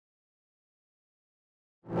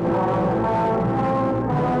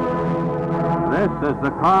This is the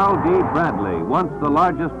Carl D. Bradley, once the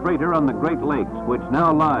largest freighter on the Great Lakes, which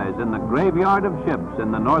now lies in the graveyard of ships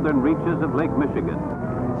in the northern reaches of Lake Michigan.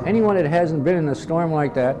 Anyone that hasn't been in a storm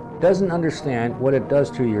like that doesn't understand what it does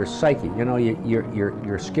to your psyche. You know,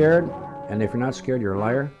 you're scared, and if you're not scared, you're a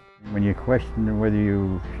liar. When you question whether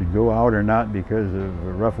you should go out or not because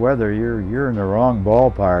of rough weather, you're in the wrong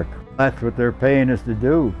ballpark. That's what they're paying us to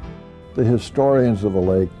do. The historians of the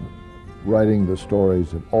lake writing the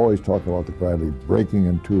stories have always talked about the Bradley breaking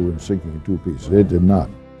in two and sinking in two pieces. It did not.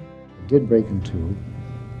 It did break in two.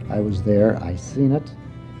 I was there, I seen it.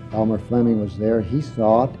 Elmer Fleming was there, he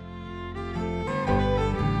saw it.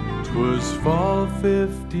 'Twas fall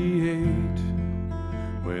 '58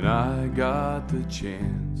 when I got the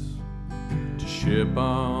chance to ship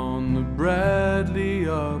on the Bradley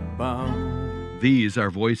upbound. These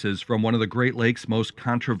are voices from one of the Great Lakes' most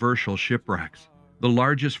controversial shipwrecks, the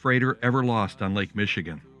largest freighter ever lost on Lake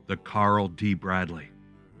Michigan, the Carl D. Bradley.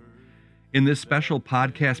 In this special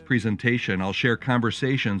podcast presentation, I'll share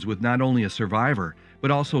conversations with not only a survivor,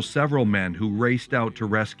 but also several men who raced out to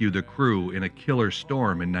rescue the crew in a killer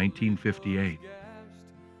storm in 1958.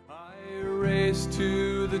 I raced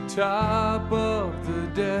to the top of the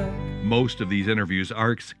deck. Most of these interviews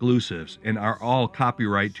are exclusives and are all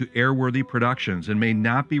copyright to Airworthy Productions and may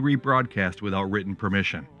not be rebroadcast without written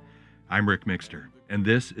permission. I'm Rick Mixter, and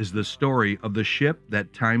this is the story of the ship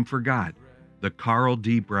that time forgot, the Carl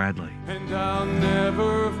D. Bradley. And I'll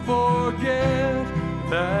never forget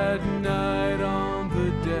that night on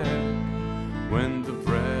the deck when the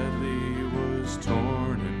Bradley was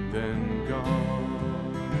torn and then gone.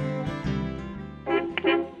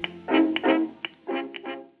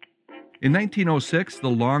 In 1906, the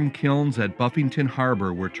long kilns at Buffington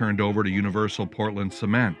Harbor were turned over to Universal Portland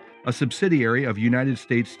Cement, a subsidiary of United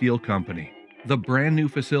States Steel Company. The brand new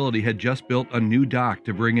facility had just built a new dock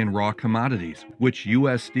to bring in raw commodities, which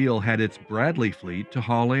U.S. Steel had its Bradley fleet to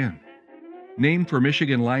haul in. Named for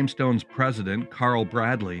Michigan Limestone's president, Carl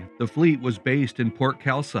Bradley, the fleet was based in Port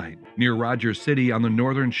Calcite, near Rogers City on the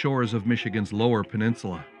northern shores of Michigan's Lower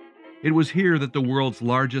Peninsula. It was here that the world's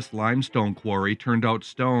largest limestone quarry turned out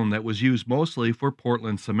stone that was used mostly for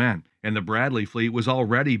Portland cement, and the Bradley fleet was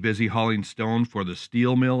already busy hauling stone for the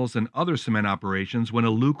steel mills and other cement operations when a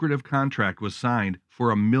lucrative contract was signed for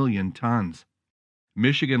 1 million tons.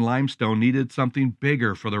 Michigan Limestone needed something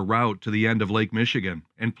bigger for the route to the end of Lake Michigan,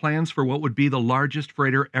 and plans for what would be the largest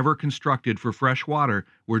freighter ever constructed for fresh water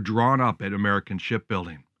were drawn up at American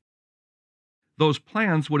Shipbuilding. Those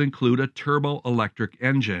plans would include a turbo-electric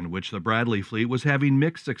engine, which the Bradley fleet was having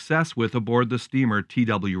mixed success with aboard the steamer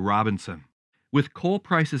T.W. Robinson. With coal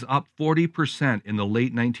prices up 40% in the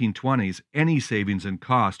late 1920s, any savings in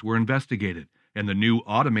cost were investigated, and the new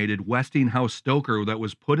automated Westinghouse stoker that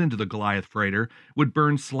was put into the Goliath freighter would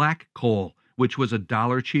burn slack coal, which was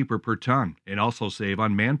 $1 cheaper per ton, and also save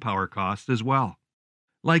on manpower costs as well.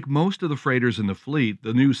 Like most of the freighters in the fleet,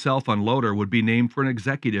 the new self-unloader would be named for an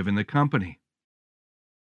executive in the company.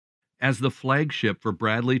 As the flagship for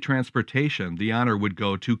Bradley Transportation, the honor would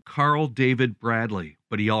go to Carl David Bradley,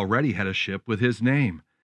 but he already had a ship with his name.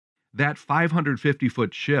 That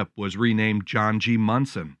 550-foot ship was renamed John G.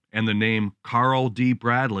 Munson, and the name Carl D.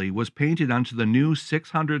 Bradley was painted onto the new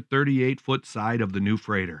 638-foot side of the new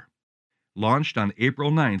freighter. Launched on April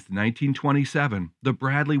 9, 1927, the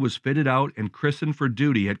Bradley was fitted out and christened for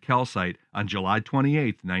duty at Calcite on July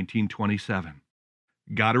 28, 1927.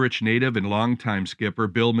 Goderich native and longtime skipper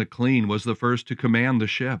Bill McLean was the first to command the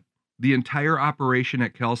ship. The entire operation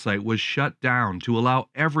at Calcite was shut down to allow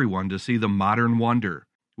everyone to see the modern wonder,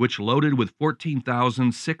 which loaded with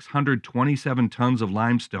 14,627 tons of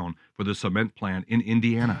limestone for the cement plant in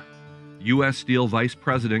Indiana. U.S. Steel Vice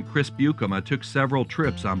President Chris Buchema took several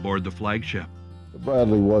trips on board the flagship. The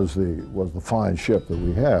Bradley was the fine ship that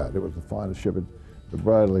we had. It was the finest ship. The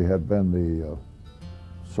Bradley had been the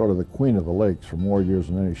sort of the queen of the lakes for more years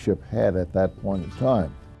than any ship had at that point in time.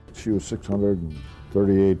 She was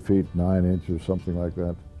 638 feet 9 inches, something like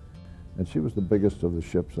that, and she was the biggest of the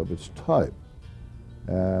ships of its type.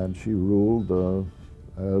 And she ruled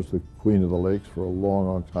as the queen of the lakes for a long,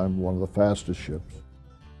 long time, one of the fastest ships.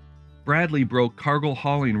 Bradley broke cargo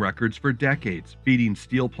hauling records for decades, feeding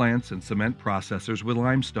steel plants and cement processors with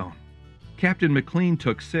limestone. Captain McLean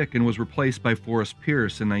took sick and was replaced by Forrest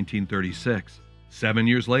Pierce in 1936. 7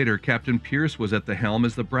 years later, Captain Pierce was at the helm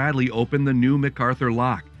as the Bradley opened the new MacArthur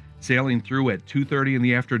Lock, sailing through at 2:30 in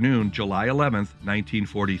the afternoon, July 11,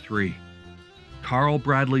 1943. Carl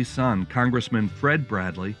Bradley's son, Congressman Fred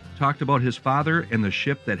Bradley, talked about his father and the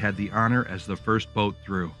ship that had the honor as the first boat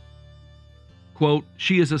through. Quote,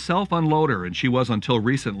 "She is a self-unloader, and she was until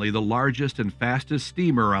recently the largest and fastest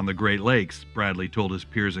steamer on the Great Lakes," Bradley told his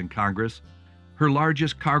peers in Congress. Her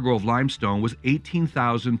largest cargo of limestone was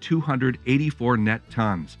 18,284 net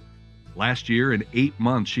tons. Last year, in 8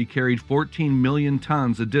 months, she carried 14 million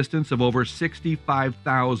tons, a distance of over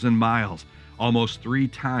 65,000 miles, almost 3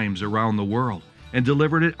 times around the world, and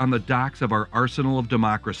delivered it on the docks of our arsenal of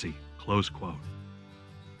democracy, close quote.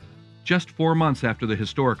 Just 4 months after the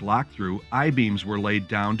historic lock-through, I-beams were laid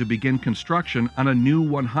down to begin construction on a new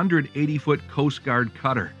 180-foot Coast Guard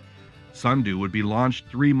cutter. Sundew would be launched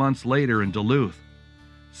 3 months later in Duluth.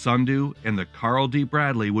 Sundew and the Carl D.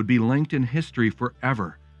 Bradley would be linked in history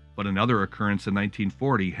forever, but another occurrence in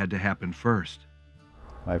 1940 had to happen first.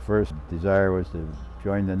 My first desire was to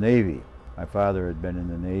join the Navy. My father had been in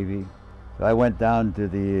the Navy. So I went down to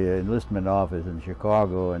the enlistment office in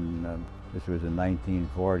Chicago, and this was in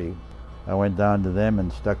 1940. I went down to them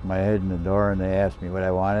and stuck my head in the door, and they asked me what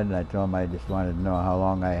I wanted, and I told them I just wanted to know how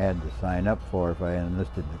long I had to sign up for if I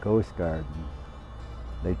enlisted in the Coast Guard. And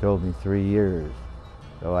they told me 3 years.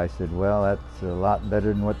 So I said, well, that's a lot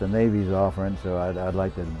better than what the Navy's offering, so I'd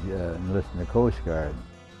like to enlist in the Coast Guard.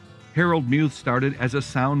 Harold Muth started as a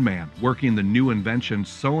sound man, working the new invention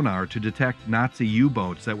sonar to detect Nazi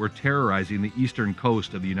U-boats that were terrorizing the eastern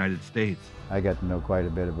coast of the United States. I got to know quite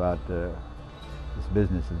a bit about this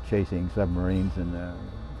business of chasing submarines and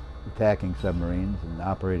attacking submarines and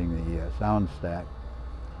operating the sound stack.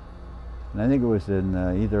 And I think it was in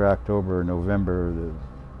either October or November of the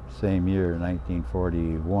same year,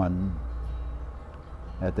 1941,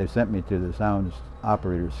 that they sent me to the Sound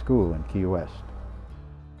Operator School in Key West.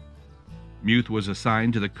 Muth was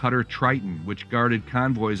assigned to the cutter Triton, which guarded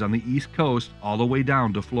convoys on the East Coast all the way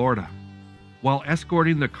down to Florida. While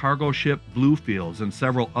escorting the cargo ship Bluefields and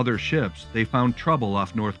several other ships, they found trouble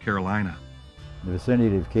off North Carolina. In the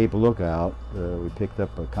vicinity of Cape Lookout, we picked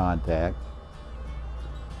up a contact,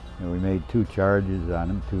 and we made 2 charges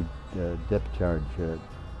on him, 2 depth charge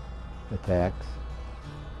attacks,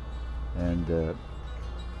 and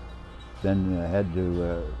then had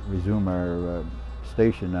to resume our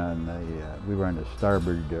station on we were on the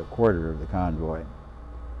starboard quarter of the convoy.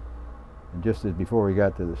 And just as before we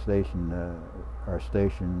got to the station, our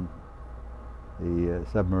station, the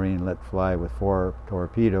submarine let fly with 4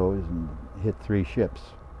 torpedoes and hit 3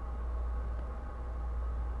 ships.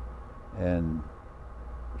 And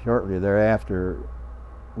shortly thereafter,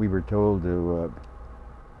 we were told to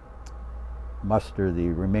muster the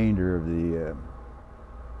remainder of the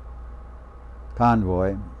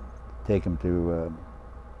convoy, take them to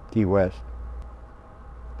Key West.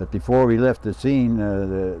 But before we left the scene,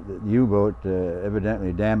 the U-boat,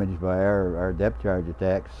 evidently damaged by our depth charge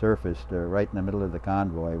attack, surfaced right in the middle of the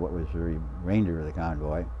convoy, what was the remainder of the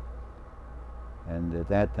convoy. And at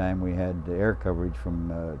that time we had air coverage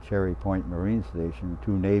from Cherry Point Marine Station.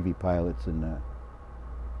 2 Navy pilots in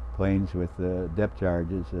planes with depth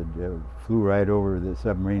charges flew right over the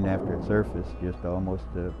submarine after it surfaced, just almost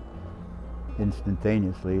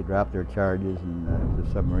instantaneously, dropped their charges, and the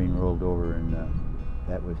submarine rolled over, and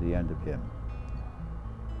that was the end of him.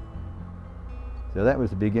 So that was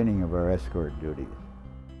the beginning of our escort duties.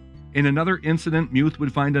 In another incident, Muth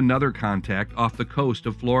would find another contact off the coast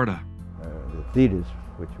of Florida. The Thetis,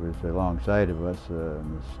 which was alongside of us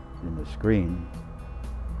in the screen,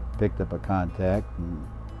 picked up a contact, and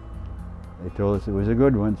they told us it was a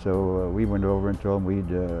good one, so we went over and told them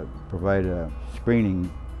we'd provide a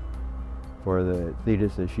screening for the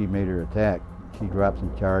Thetis as she made her attack. She dropped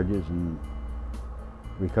some charges and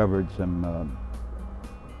recovered some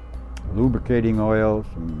lubricating oil,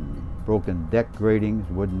 some broken deck gratings,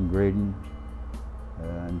 wooden grating,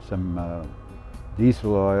 and some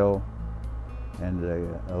diesel oil, and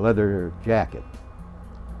a leather jacket.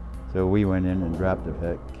 So we went in and dropped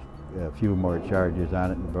a few more charges on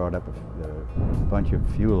it and brought up a bunch of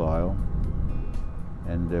fuel oil.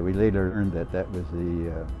 And we later learned that that was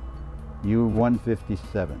the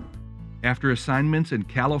U-157. After assignments in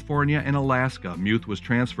California and Alaska, Muth was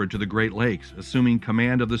transferred to the Great Lakes, assuming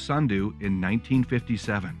command of the Sundew in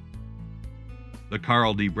 1957. The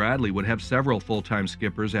Carl D. Bradley would have several full-time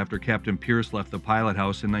skippers after Captain Pierce left the pilot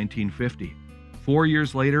house in 1950. 4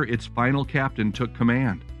 years later, its final captain took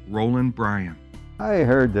command, Roland Bryan. I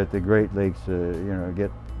heard that the Great Lakes,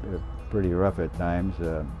 get pretty rough at times.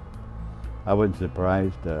 I wasn't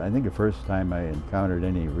surprised. I think the first time I encountered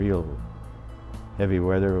any real heavy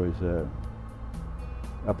weather was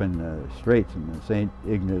up in the Straits in the St.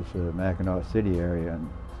 Ignace, Mackinac City area, and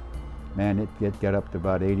man, it got up to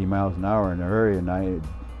about 80 miles an hour in a hurry, and I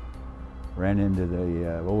ran into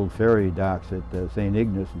the old ferry docks at St.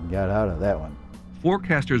 Ignace and got out of that one.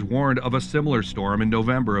 Forecasters warned of a similar storm in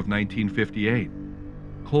November of 1958.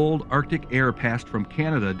 Cold Arctic air passed from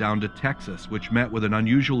Canada down to Texas, which met with an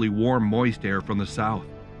unusually warm, moist air from the south.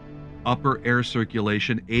 Upper air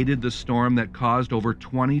circulation aided the storm that caused over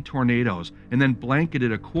 20 tornadoes and then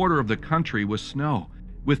blanketed a quarter of the country with snow,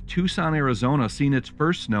 with Tucson, Arizona seeing its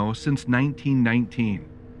first snow since 1919.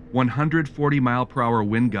 140-mile-per-hour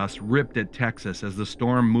wind gusts ripped at Texas as the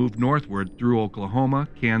storm moved northward through Oklahoma,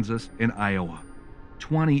 Kansas, and Iowa.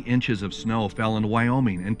 20 inches of snow fell in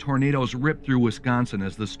Wyoming, and tornadoes ripped through Wisconsin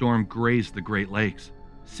as the storm grazed the Great Lakes.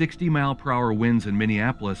 60-mile-per-hour winds in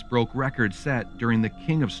Minneapolis broke records set during the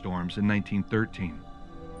King of Storms in 1913.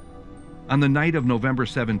 On the night of November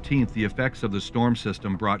 17th, the effects of the storm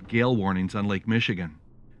system brought gale warnings on Lake Michigan.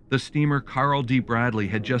 The steamer Carl D. Bradley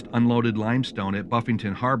had just unloaded limestone at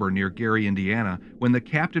Buffington Harbor near Gary, Indiana, when the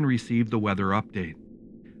captain received the weather update.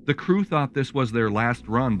 The crew thought this was their last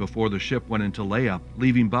run before the ship went into layup,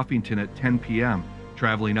 leaving Buffington at 10 p.m.,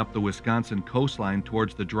 traveling up the Wisconsin coastline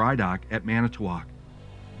towards the dry dock at Manitowoc.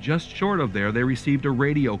 Just short of there, they received a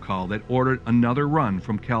radio call that ordered another run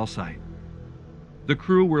from Calcite. The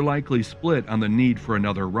crew were likely split on the need for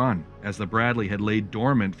another run, as the Bradley had laid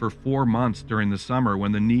dormant for 4 months during the summer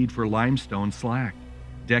when the need for limestone slacked.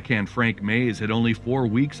 Deckhand Frank Mays had only 4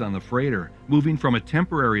 weeks on the freighter, moving from a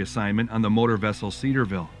temporary assignment on the motor vessel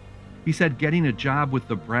Cedarville. He said getting a job with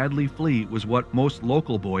the Bradley fleet was what most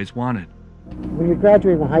local boys wanted. When you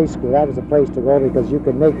graduated from high school, that was a place to go because you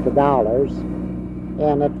could make the dollars,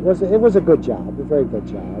 and it was a good job, a very good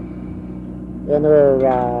job. And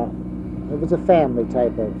it was a family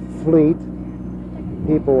type of fleet.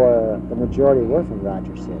 The majority were from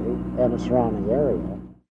Rogers City and the surrounding area.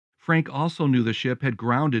 Frank also knew the ship had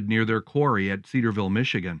grounded near their quarry at Cedarville,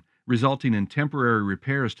 Michigan, resulting in temporary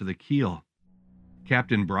repairs to the keel.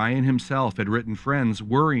 Captain Bryan himself had written friends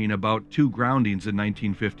worrying about 2 groundings in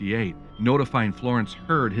 1958, notifying Florence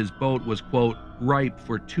Hurd his boat was, quote, ripe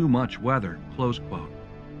for too much weather, close quote.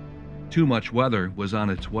 Too much weather was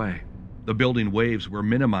on its way. The building waves were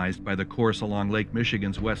minimized by the course along Lake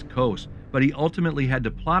Michigan's west coast, but he ultimately had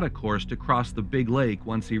to plot a course to cross the Big Lake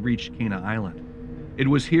once he reached Cana Island. It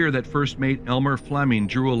was here that First Mate Elmer Fleming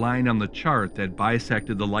drew a line on the chart that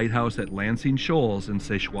bisected the lighthouse at Lansing Shoals in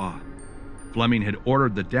Séchois. Fleming had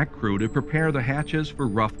ordered the deck crew to prepare the hatches for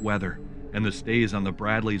rough weather, and the stays on the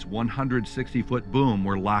Bradley's 160-foot boom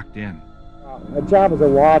were locked in. My job as a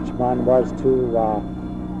watchman was to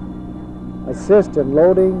assist in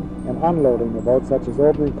loading and unloading the boat, such as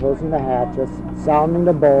opening and closing the hatches, sounding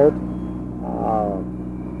the boat,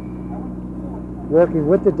 working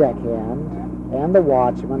with the deckhand and the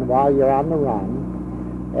watchman while you're on the run.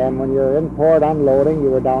 And when you're in port unloading, you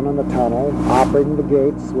were down in the tunnel, operating the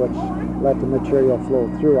gates, which let the material flow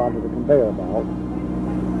through onto the conveyor belt.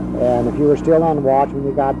 And if you were still on watch when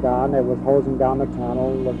you got done, it was hosing down the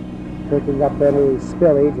tunnel, picking up any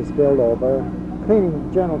spillage that spilled over,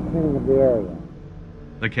 general cleaning of the area.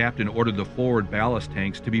 The captain ordered the forward ballast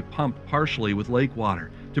tanks to be pumped partially with lake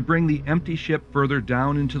water to bring the empty ship further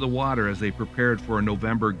down into the water as they prepared for a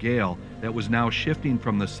November gale that was now shifting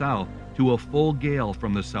from the south to a full gale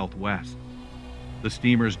from the southwest. The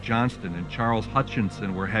steamers Johnston and Charles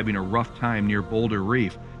Hutchinson were having a rough time near Boulder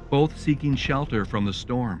Reef, both seeking shelter from the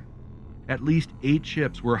storm. At least 8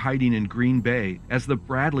 ships were hiding in Green Bay as the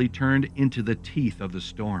Bradley turned into the teeth of the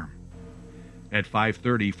storm. At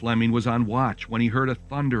 5:30, Fleming was on watch when he heard a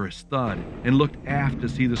thunderous thud and looked aft to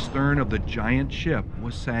see the stern of the giant ship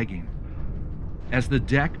was sagging. As the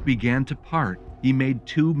deck began to part, he made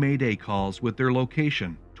 2 mayday calls with their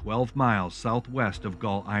location 12 miles southwest of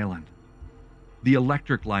Gull Island. The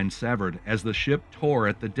electric line severed as the ship tore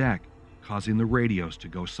at the deck, causing the radios to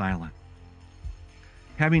go silent.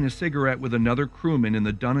 Having a cigarette with another crewman in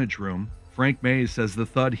the dunnage room, Frank Mays says the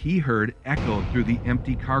thud he heard echoed through the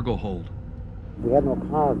empty cargo hold. We had no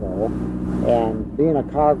cargo, and being a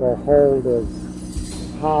cargo hold is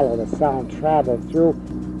hollow, the sound traveled through.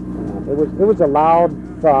 It was a loud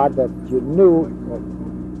thud that you knew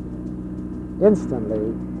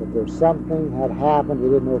instantly that there's something had happened. We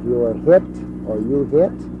didn't know if you were hit or you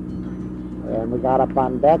hit. And we got up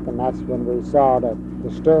on deck, and that's when we saw that the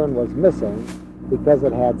stern was missing because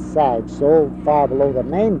it had sagged so far below the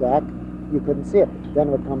main deck you couldn't see it. Then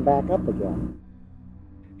it would come back up again.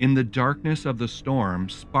 In the darkness of the storm,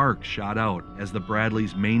 sparks shot out as the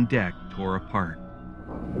Bradley's main deck tore apart.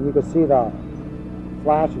 And you could see the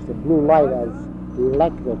flashes of blue light as the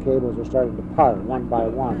electrical cables were starting to part one by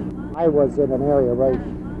one. I was in an area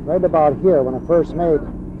right about here when I first made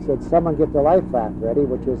said, someone get the life raft ready,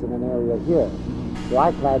 which was in an area here. So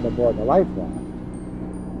I climbed aboard the life raft.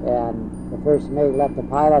 And the first mate left the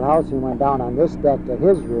pilot house and went down on this deck to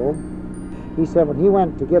his room. He said when he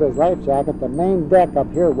went to get his life jacket, the main deck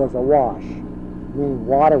up here was awash, meaning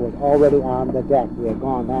water was already on the deck. We had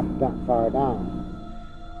gone that far down.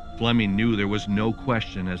 Fleming knew there was no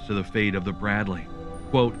question as to the fate of the Bradley.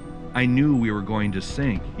 Quote, "I knew we were going to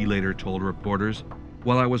sink," he later told reporters.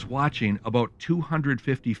 "While I was watching, about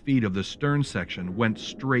 250 feet of the stern section went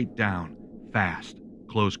straight down, fast."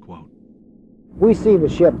 Close quote. We see the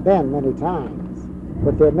ship bend many times,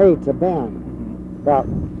 but they're made to bend. But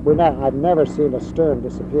I've never seen a stern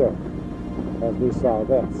disappear as we saw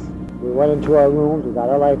this. We went into our rooms, we got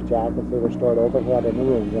our life jackets, they were stored overhead in the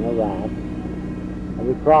rooms in a rack. And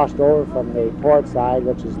we crossed over from the port side,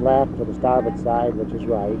 which is left, to the starboard side, which is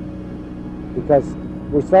right, because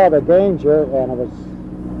we saw the danger and it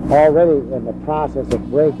was already in the process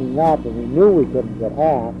of breaking up, and we knew we couldn't get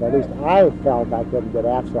aft. At least I felt I couldn't get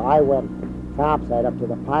aft, so I went topside up to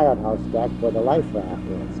the pilot house deck where the life raft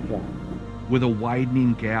is kept. With a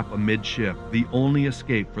widening gap amidship, the only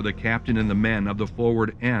escape for the captain and the men of the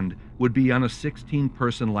forward end would be on a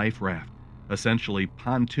 16-person life raft, essentially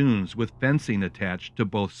pontoons with fencing attached to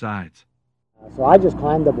both sides. So I just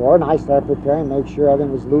climbed aboard and I started preparing, make sure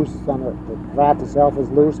everything was loose, the raft itself was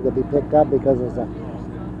loose, it could be picked up because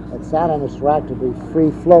it sat on this rack to be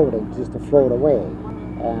free floating, just to float away.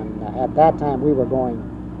 And at that time we were going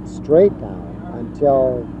straight down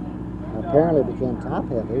until apparently it became top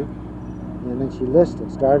heavy, and then she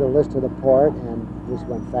started to list to the port, and just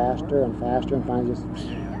went faster and faster, and finally just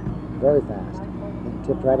very fast, and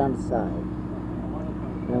tipped right on the side.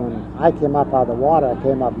 And when I came up out of the water, I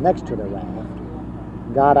came up next to the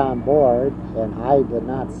raft, got on board, and I did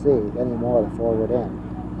not see any more of the forward end.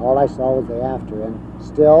 All I saw was the after end,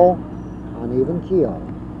 still on even keel,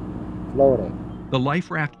 floating. The life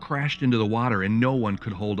raft crashed into the water and no one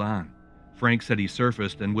could hold on. Frank said he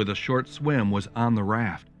surfaced and with a short swim was on the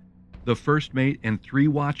raft. The first mate and 3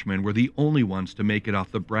 watchmen were the only ones to make it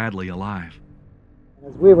off the Bradley alive.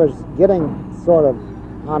 As we were getting sort of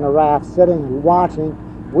on the raft, sitting and watching,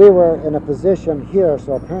 we were in a position here,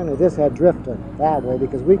 so apparently this had drifted that way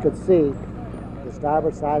because we could see the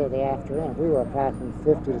starboard side of the after end. We were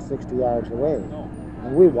approximately 50 to 60 yards away.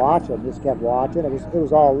 And we watched it, just kept watching. It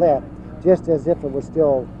was all lit, just as if it was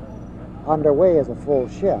still underway as a full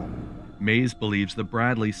ship. Mays believes the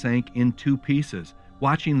Bradley sank in 2 pieces,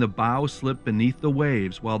 watching the bow slip beneath the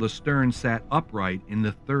waves while the stern sat upright in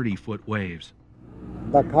the 30-foot waves.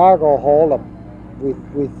 The cargo hold,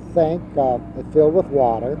 we think, it filled with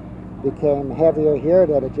water, became heavier here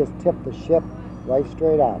that it just tipped the ship right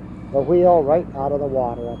straight up. The wheel right out of the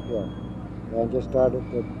water up here, and just started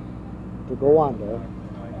to go under.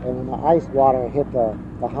 And when the ice water hit the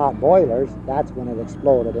hot boilers, that's when it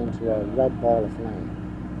exploded into a red ball of flame.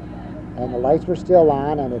 And the lights were still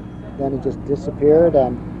on, and then it just disappeared,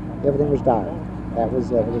 and everything was dark. That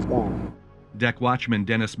was it. It was gone. Deck watchman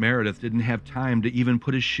Dennis Meredith didn't have time to even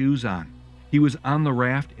put his shoes on. He was on the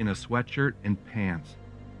raft in a sweatshirt and pants.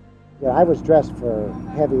 Yeah, I was dressed for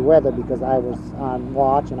heavy weather because I was on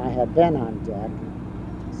watch and I had been on deck.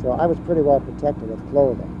 So I was pretty well protected with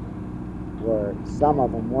clothing, where some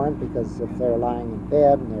of them weren't, because if they're lying in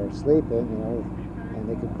bed and they're sleeping, and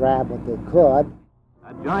they could grab what they could.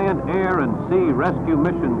 A giant air and sea rescue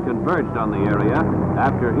mission converged on the area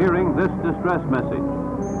after hearing this distress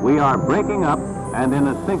message. We are breaking up and in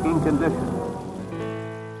a sinking condition.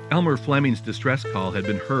 Elmer Fleming's distress call had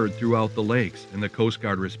been heard throughout the lakes, and the Coast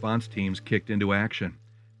Guard response teams kicked into action.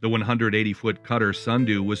 The 180-foot cutter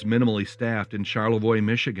Sundew was minimally staffed in Charlevoix,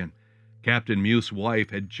 Michigan. Captain Muth's wife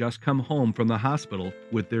had just come home from the hospital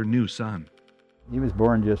with their new son. He was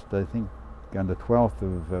born just, I think, on the 12th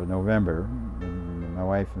of November. And my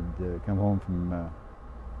wife had come home from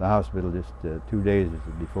the hospital just 2 days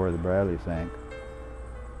before the Bradley sank.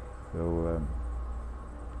 So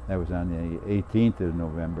that was on the 18th of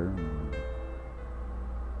November. And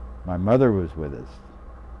my mother was with us.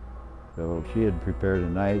 So she had prepared a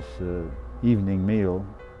nice evening meal,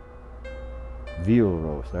 veal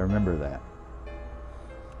roast. I remember that.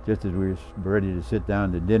 Just as we were ready to sit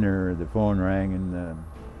down to dinner, the phone rang, and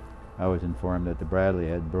I was informed that the Bradley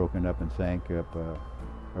had broken up and sank up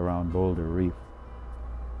around Boulder Reef.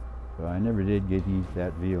 So I never did get to eat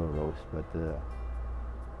that veal roast, but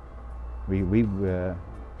we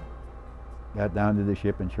got down to the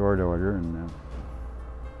ship in short order, and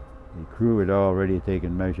the crew had already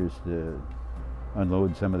taken measures to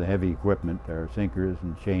unload some of the heavy equipment, our sinkers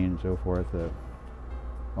and chains, so forth,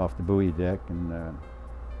 off the buoy deck, and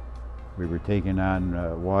we were taking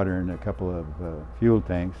on water in a couple of fuel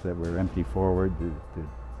tanks that were empty forward to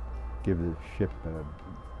give the ship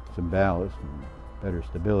some ballast and better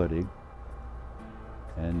stability.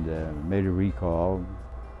 and made a recall.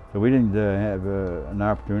 So we didn't have an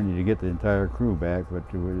opportunity to get the entire crew back, but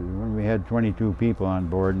when we had 22 people on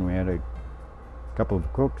board and we had a couple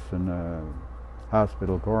of cooks and a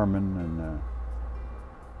hospital corpsman, and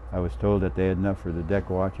I was told that they had enough for the deck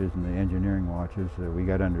watches and the engineering watches. We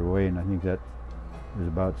got underway, and I think that was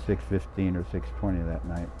about 6:15 or 6:20 that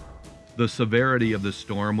night. The severity of the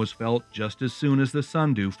storm was felt just as soon as the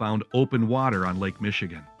Sundew found open water on Lake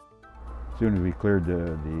Michigan. As soon as we cleared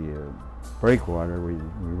the breakwater, we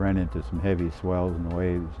ran into some heavy swells and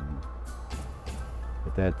waves. And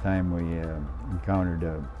at that time, we encountered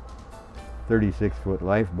a 36-foot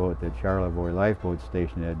lifeboat that Charlevoix Lifeboat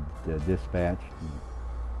Station had dispatched.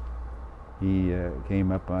 He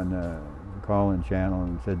came up on the call-in channel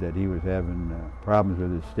and said that he was having problems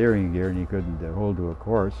with his steering gear and he couldn't hold to a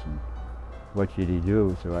course. And what should he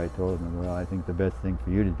do? So I told him, well, I think the best thing for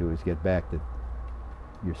you to do is get back to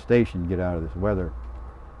your station, get out of this weather.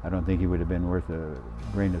 I don't think he would have been worth a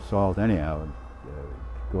grain of salt anyhow, to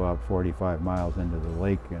go out 45 miles into the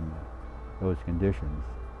lake in those conditions.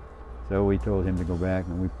 So we told him to go back,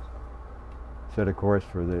 and we set a course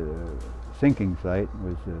for the sinking site. It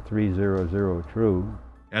was 300 true.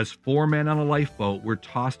 As 4 men on a lifeboat were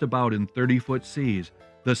tossed about in 30-foot seas,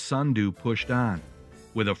 the Sundew pushed on,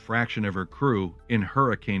 with a fraction of her crew in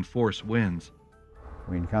hurricane-force winds.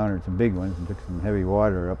 We encountered some big ones and took some heavy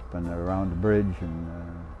water up and around the bridge, and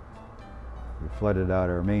we flooded out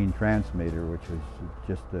our main transmitter, which was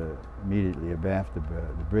just immediately abaft the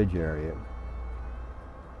bridge area.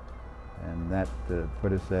 And that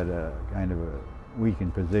put us at a kind of a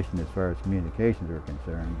weakened position as far as communications were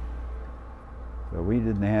concerned. So we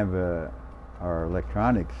didn't have our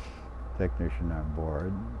electronics technician on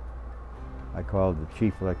board. I called the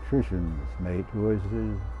chief electrician's mate, who was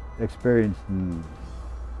experienced in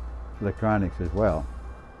electronics as well,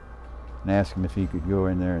 and asked him if he could go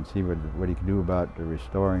in there and see what he could do about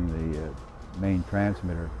restoring the main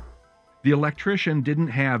transmitter. The electrician didn't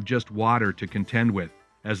have just water to contend with,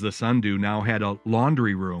 as the Sundew now had a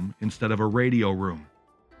laundry room instead of a radio room.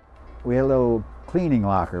 We had a little cleaning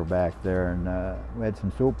locker back there, and we had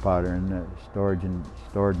some soap powder stored in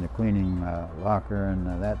the cleaning locker,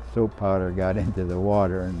 and that soap powder got into the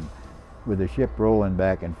water, and with the ship rolling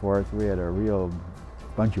back and forth, we had a real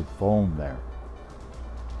bunch of foam there.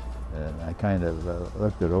 And I kind of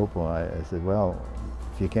looked at Opal, I said, well,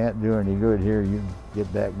 if you can't do any good here, you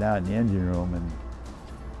get back down in the engine room. And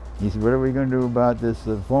he said, what are we going to do about this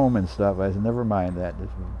foam and stuff? I said, never mind that,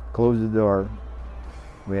 just close the door.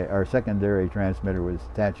 Our secondary transmitter was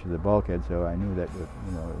attached to the bulkhead, so I knew that it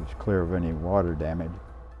was clear of any water damage.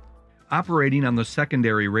 Operating on the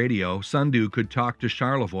secondary radio, Sundew could talk to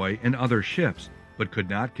Charlevoix and other ships, but could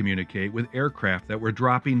not communicate with aircraft that were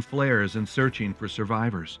dropping flares and searching for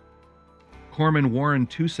survivors. Corpsman Warren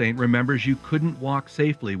Toussaint remembers you couldn't walk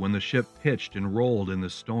safely when the ship pitched and rolled in the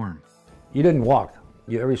storm. You didn't walk.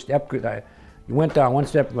 Every step, you went down one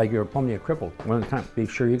step like you were probably a cripple. One time, be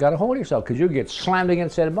sure you got a hold of yourself, because you'd get slammed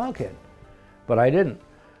against that bulkhead. But I didn't.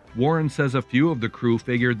 Warren says a few of the crew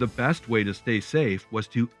figured the best way to stay safe was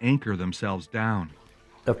to anchor themselves down.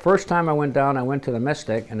 The first time I went down, I went to the mess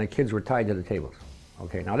deck, and the kids were tied to the tables.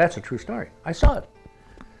 Okay, now that's a true story. I saw it.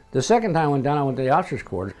 The second time I went down, I went to the officer's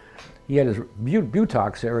quarters. He had his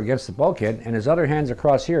butox there against the bulkhead, and his other hand's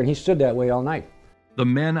across here, and he stood that way all night. The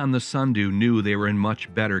men on the Sundew knew they were in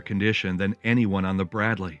much better condition than anyone on the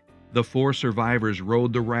Bradley. The 4 survivors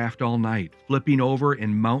rode the raft all night, flipping over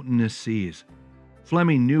in mountainous seas.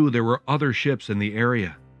 Fleming knew there were other ships in the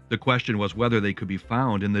area. The question was whether they could be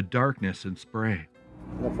found in the darkness and spray.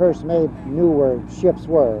 The first mate knew where ships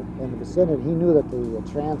were in the vicinity. He knew that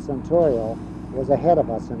the Trans-Suntory was ahead of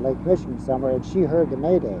us in Lake Michigan somewhere, and she heard the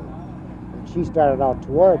mayday. And she started out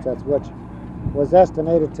towards us, which was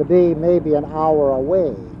estimated to be maybe an hour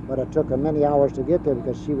away, but it took her many hours to get there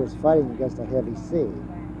because she was fighting against a heavy sea.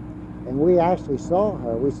 And we actually saw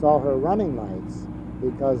her. We saw her running lights,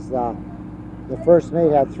 because the first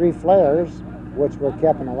mate had 3 flares, which were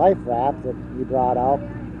kept in a life raft that he brought out,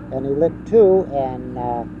 and he lit 2, and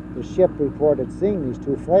the ship reported seeing these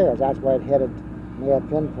 2 flares. That's why it headed, may have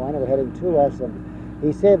pinpointed, heading to us, and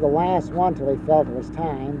he saved the last one till he felt it was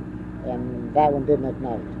time, and that one didn't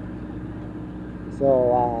ignite.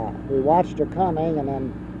 So we watched her coming, and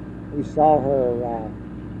then we saw her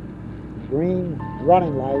green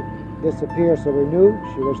running light disappear, so we knew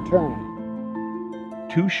she was turning.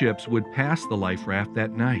 2 ships would pass the life raft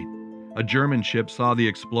that night. A German ship saw the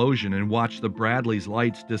explosion and watched the Bradley's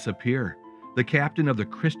lights disappear. The captain of the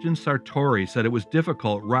Christian Sartori said it was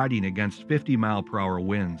difficult riding against 50-mile-per-hour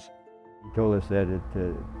winds. He told us that it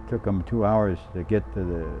took them 2 hours to get to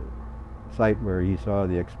the site where he saw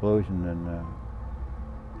the explosion, and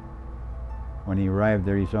when he arrived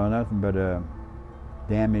there he saw nothing but a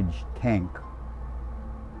damaged tank.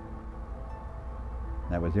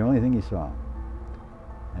 That was the only thing he saw.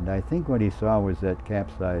 And I think what he saw was that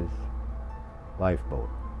capsized lifeboat.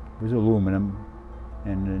 It was aluminum,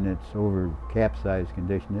 and in its over capsized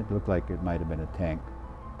condition it looked like it might have been a tank,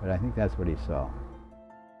 but I think that's what he saw.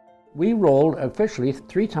 We rolled officially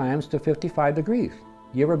 3 times to 55 degrees.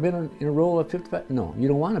 You ever been in a roll of 55? No, you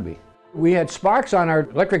don't want to be. We had sparks on our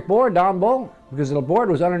electric board down below because the board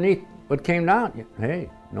was underneath what came down. Hey,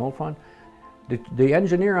 no fun. The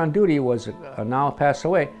engineer on duty was now passed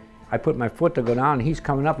away. I put my foot to go down, and he's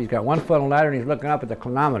coming up. He's got 1 foot on the ladder, and he's looking up at the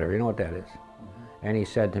clinometer. You know what that is? And he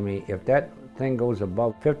said to me, if that thing goes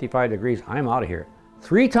above 55 degrees, I'm out of here.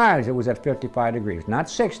 3 times it was at 55 degrees, not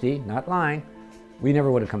 60, not lying. We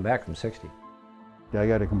never would have come back from 60. I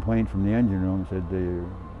got a complaint from the engine room, said the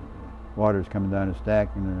water's coming down the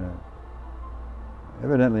stack, and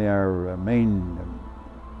evidently our main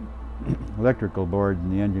electrical board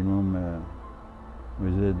in the engine room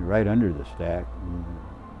was right under the stack. And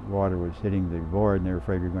the water was hitting the board, and they were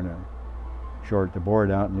afraid we were going to short the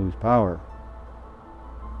board out and lose power.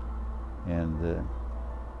 And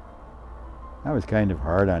I was kind of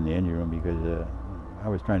hard on the engine room because I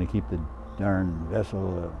was trying to keep the darn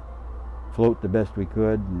vessel float the best we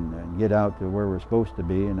could and get out to where we're supposed to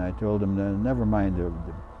be. And I told them, never mind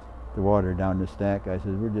the water down the stack. I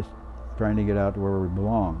said, we're just trying to get out to where we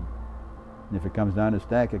belong. And if it comes down the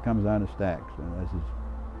stack, it comes down the stack. So this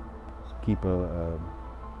is keep a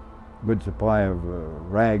good supply of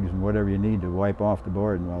rags and whatever you need to wipe off the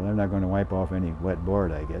board. And well, they're not going to wipe off any wet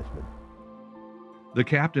board, I guess. But the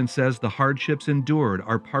captain says the hardships endured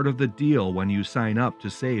are part of the deal when you sign up to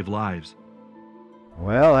save lives.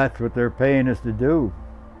 well, that's what they're paying us to do.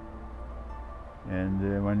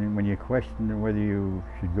 And when you question whether you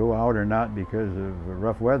should go out or not because of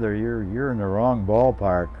rough weather, you're in the wrong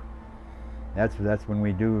ballpark. That's when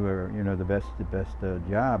we do the best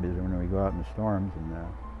job is when we go out in the storms. And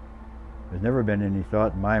there's never been any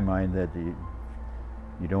thought in my mind that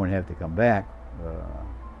you don't have to come back.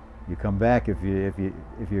 You come back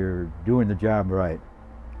if you're doing the job right.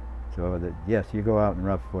 So that yes, you go out in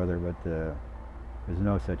rough weather, but there's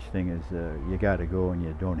no such thing as you got to go and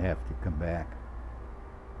you don't have to come back.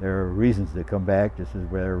 There are reasons to come back, just as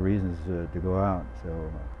there are reasons to go out.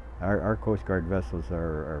 So our Coast Guard vessels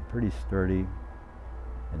are pretty sturdy,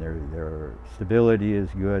 and their stability is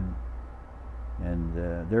good, and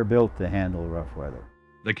they're built to handle rough weather.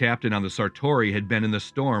 The captain on the Sartori had been in the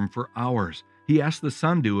storm for hours. He asked the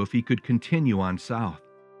Sundew if he could continue on south.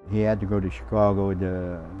 He had to go to Chicago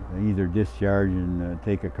to either discharge and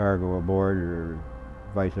take a cargo aboard or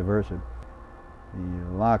vice versa.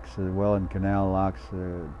 The locks, the Welland Canal locks,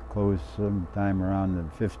 closed sometime around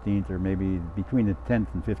the 15th or maybe between the 10th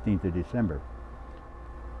and 15th of December.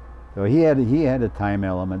 So he had a time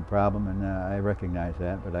element problem, and I recognize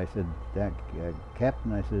that, but I said,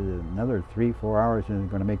 Captain, I said, another 3-4 hours isn't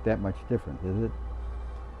going to make that much difference, is it?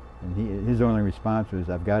 And his only response was,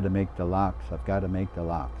 I've got to make the locks, I've got to make the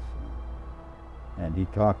locks. And he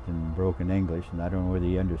talked in broken English, and I don't know whether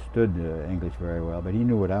he understood English very well, but he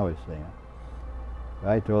knew what I was saying.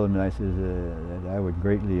 I told him, I said, that I would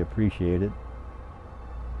greatly appreciate it,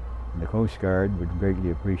 and the Coast Guard would greatly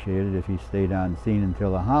appreciate it if he stayed on scene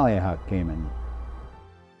until the Hollyhock came in.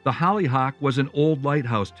 The Hollyhock was an old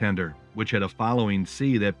lighthouse tender, which had a following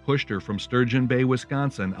sea that pushed her from Sturgeon Bay,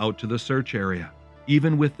 Wisconsin, out to the search area.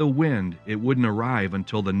 Even with the wind, it wouldn't arrive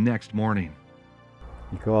until the next morning.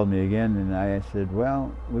 He called me again, and I said,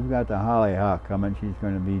 well, we've got the Hollyhock coming. She's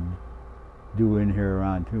going to be due in here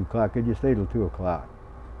around 2 o'clock. Could you stay till 2 o'clock?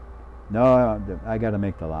 No, I got to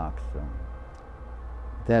make the locks. So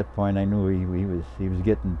at that point, I knew he was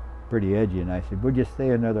getting pretty edgy, and I said, would you stay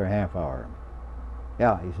another half hour?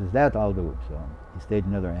 Yeah, he says, that I'll do. So he stayed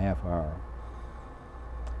another half hour.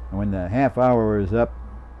 And when the half hour was up,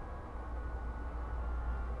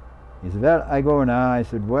 he said, well, I go now. I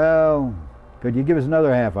said, well, could you give us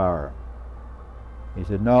another half hour? He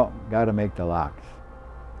said, no, got to make the locks.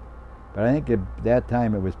 But I think at that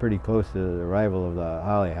time it was pretty close to the arrival of the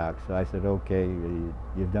Hollyhock, so I said, okay,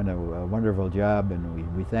 you've done a wonderful job,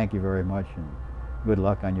 and we thank you very much, and good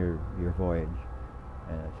luck on your voyage.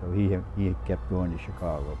 So he kept going to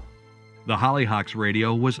Chicago. The Hollyhock's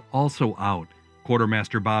radio was also out.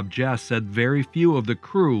 Quartermaster Bob Jess said very few of the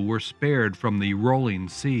crew were spared from the rolling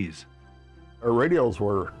seas. Our radios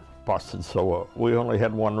were busted, so we only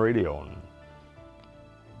had one radio, and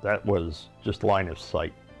that was just line of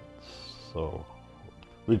sight. So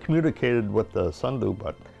we communicated with the Sundew,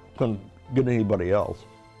 but couldn't get anybody else.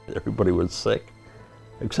 Everybody was sick,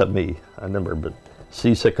 except me. I never been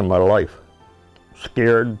seasick in my life.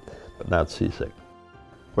 Scared, but not seasick.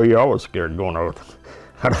 Well, you're always scared going out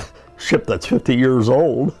on a ship that's 50 years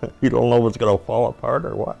old. You don't know if it's going to fall apart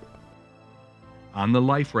or what. On the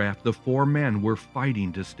life raft, the 4 men were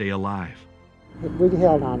fighting to stay alive. We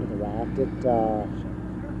held on to the raft. It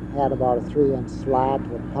had about a 3-inch slat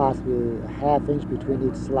with possibly a ½ inch between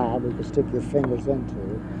each slat where you could stick your fingers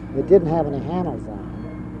into. It didn't have any handles on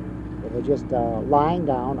it. It was just lying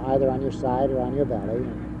down either on your side or on your belly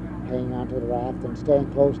and hanging onto the raft and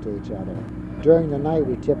staying close to each other. During the night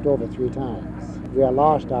we tipped over 3 times. We had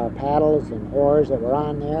lost our paddles and oars that were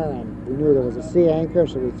on there, and we knew there was a sea anchor,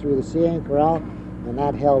 so we threw the sea anchor out, and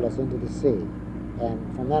that held us into the sea.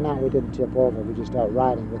 And from then on we didn't tip over, we just started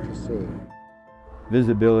riding with the sea.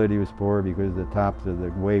 Visibility was poor because the tops of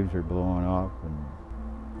the waves were blowing off, and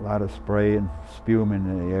a lot of spray and spume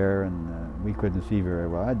in the air, and we couldn't see very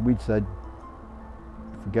well. We'd said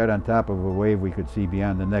if we got on top of a wave we could see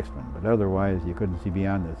beyond the next one, but otherwise you couldn't see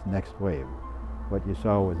beyond this next wave. What you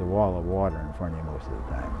saw was a wall of water in front of you most of the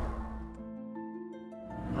time.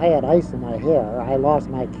 I had ice in my hair. I lost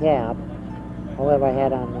my cap. However, I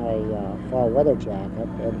had on my fall weather jacket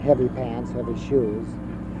and heavy pants, heavy shoes.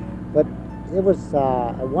 But it was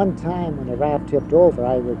at one time when the raft tipped over,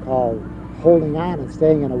 I recall holding on and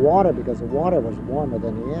staying in the water because the water was warmer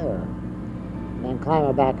than the air. And then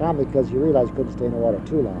climbing back on because you realize you couldn't stay in the water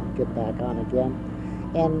too long, get back on again.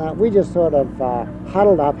 And we just sort of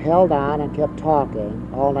huddled up, held on, and kept talking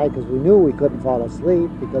all night because we knew we couldn't fall asleep,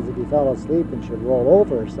 because if you fell asleep and should roll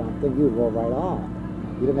over or something, you'd roll right off.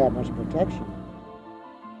 You didn't have much protection.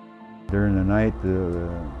 During the night,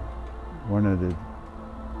 one of the,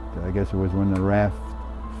 I guess it was when the raft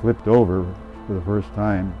flipped over for the first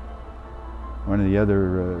time, one of the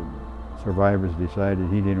other survivors decided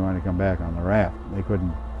he didn't want to come back on the raft. They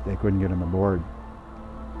couldn't get him aboard.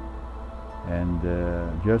 And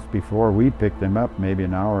just before we picked him up, maybe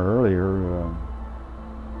an hour earlier,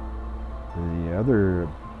 the other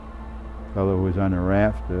fellow who was on the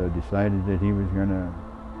raft decided that he was going to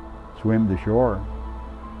swim to shore.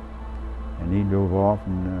 And he dove off,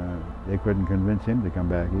 and they couldn't convince him to come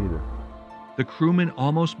back either. The crewman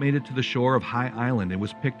almost made it to the shore of High Island and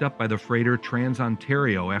was picked up by the freighter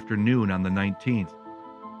Trans-Ontario after noon on the 19th.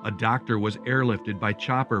 A doctor was airlifted by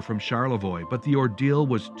chopper from Charlevoix, but the ordeal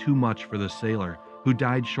was too much for the sailor, who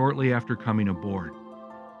died shortly after coming aboard.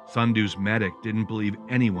 Sundew's medic didn't believe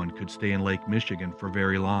anyone could stay in Lake Michigan for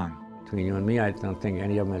very long. Between you and me, I don't think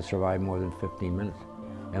any of them had survived more than 15 minutes.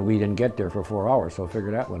 And we didn't get there for 4 hours, so figure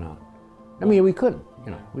that one out. I mean, we couldn't,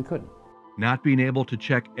 we couldn't. Not being able to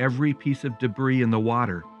check every piece of debris in the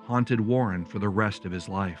water haunted Warren for the rest of his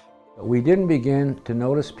life. We didn't begin to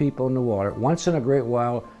notice people in the water. Once in a great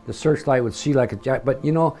while, the searchlight would see like a jack, but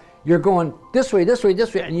you're going this way, this way,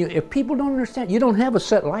 this way, and if people don't understand, you don't have a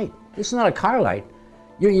set light. It's not a car light.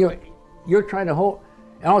 You're trying to hold,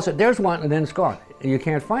 and all of a sudden there's one, and then it's gone. And you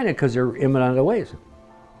can't find it because they're in and out of the waves.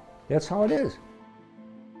 That's how it is.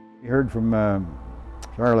 We heard from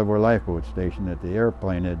Charlevoix Lifeboat Station that the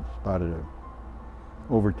airplane had spotted an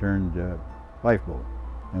overturned lifeboat.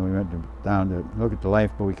 And we went down to look at the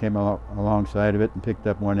lifeboat. We came alongside of it and picked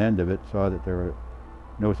up one end of it, saw that there were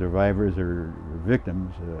no survivors or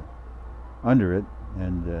victims under it.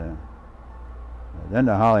 And then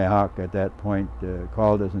the Hollyhock at that point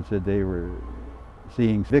called us and said they were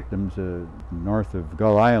seeing victims north of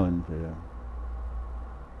Gull Island.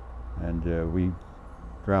 And we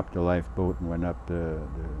dropped the lifeboat and went up to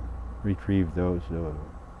retrieve those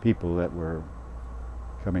people that were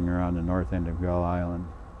coming around the north end of Gull Island.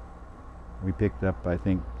 We picked up, I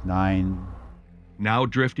think, 9. Now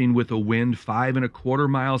drifting with a wind 5 1/4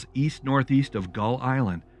 miles east-northeast of Gull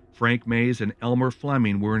Island, Frank Mays and Elmer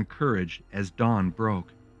Fleming were encouraged as dawn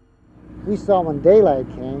broke. We saw when daylight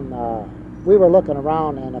came, we were looking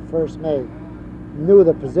around, and the first mate knew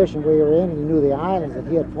the position we were in. He knew the islands, and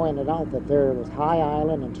he had pointed out that there was High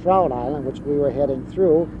Island and Trout Island, which we were heading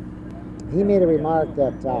through. He made a remark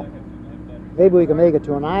that maybe we can make it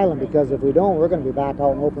to an island, because if we don't, we're going to be back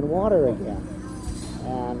out in open water again.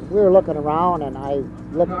 And we were looking around, and I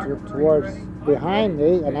looked towards behind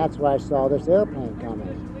me, and that's where I saw this airplane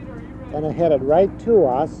coming. And it headed right to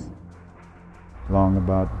us. Along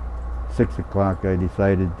about 6 o'clock, I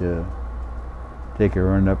decided to take a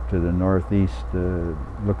run up to the northeast,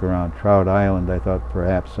 look around Trout Island. I thought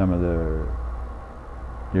perhaps some of the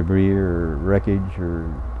debris or wreckage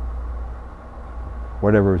or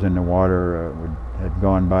whatever was in the water had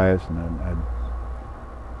gone by us, and I'd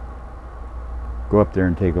go up there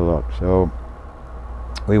and take a look. So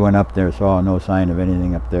we went up there, saw no sign of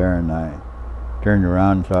anything up there, and I turned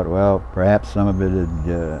around and thought, well, perhaps some of it had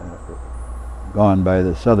gone by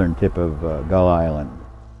the southern tip of Gull Island.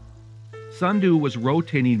 Sandhu was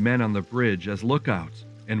rotating men on the bridge as lookouts,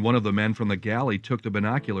 and one of the men from the galley took the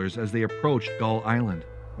binoculars as they approached Gull Island.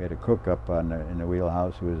 We had a cook up in the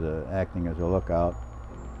wheelhouse who was acting as a lookout.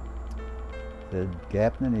 He said,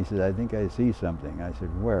 "Captain," he said, "I think I see something." I said,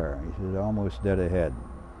 "Where?" He said, "Almost dead ahead."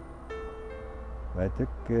 I took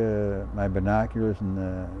my binoculars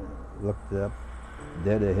and looked up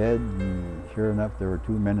dead ahead, and sure enough there were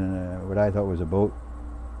two men in what I thought was a boat.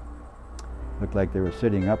 Looked like they were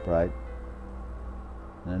sitting upright.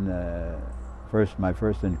 And my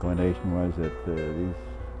first inclination was that these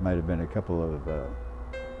might have been a couple of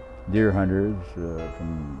deer hunters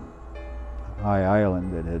from High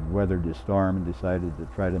Island that had weathered the storm and decided to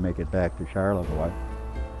try to make it back to Charlevoix.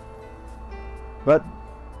 But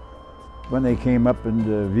when they came up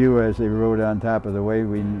into view as they rode on top of the wave,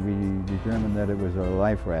 we determined that it was a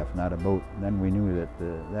life raft, not a boat. And then we knew that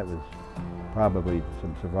that was probably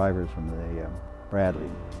some survivors from the Bradley.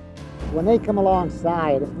 When they come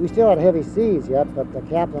alongside, we still had heavy seas yet, but the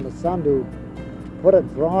captain of the Sandhu put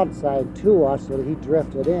it broadside to us so that he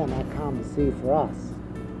drifted in. That calmed the sea for us.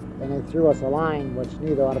 And they threw us a line which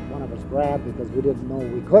neither one of us grabbed because we didn't know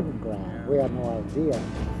we couldn't grab. We had no idea.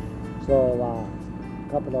 So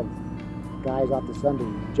a couple of guys off the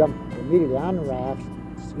Sandhu jumped immediately on the raft,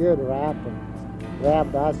 secured the raft, and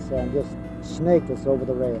grabbed us and just snaked us over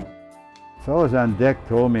the rail. Fellows on deck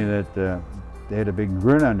told me that they had a big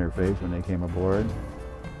grin on their face when they came aboard.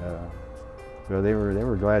 So they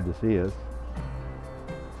were glad to see us.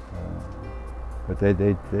 But they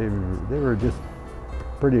were just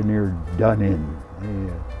pretty near done in.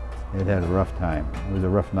 They had a rough time. It was a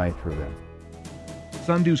rough night for them.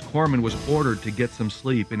 Sandhu's corpsman was ordered to get some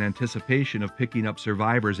sleep in anticipation of picking up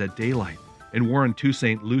survivors at daylight, and Warren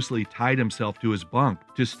Toussaint loosely tied himself to his bunk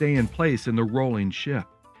to stay in place in the rolling ship.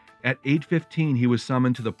 At 8:15, he was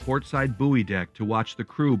summoned to the portside buoy deck to watch the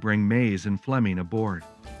crew bring Mays and Fleming aboard.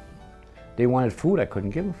 They wanted food. I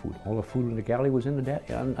couldn't give them food. All the food in the galley was in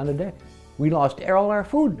the on the deck. We lost all our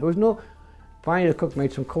food. There was no. Finally, the cook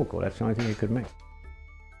made some cocoa. That's the only thing he could make.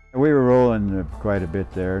 We were rolling quite a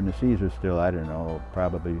bit there, and the seas were still, I don't know,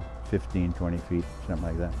 probably 15, 20 feet, something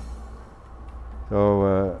like that.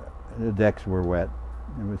 So the decks were wet.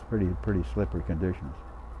 It was pretty slippery conditions.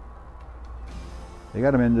 They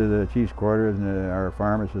got them into the chief's quarters, and our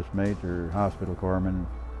pharmacist mate, or hospital corpsman,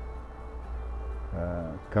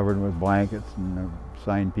 covered with blankets, and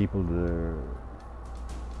assigned people to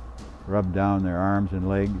rub down their arms and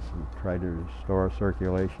legs and try to restore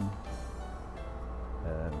circulation.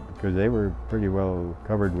 Because they were pretty well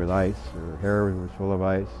covered with ice. Their hair was full of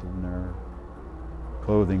ice, and their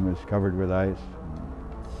clothing was covered with ice.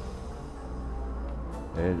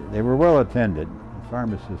 They were well attended. The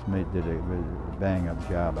pharmacist mate did a bang-up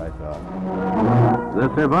job, I thought.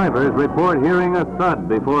 The survivors report hearing a thud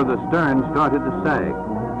before the stern started to sag.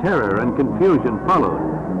 Terror and confusion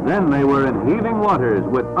followed. Then they were in heaving waters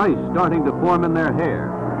with ice starting to form in their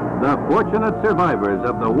hair. The fortunate survivors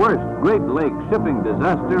of the worst Great Lakes shipping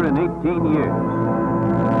disaster in 18 years.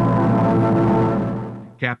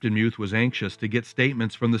 Captain Muth was anxious to get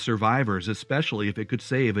statements from the survivors, especially if it could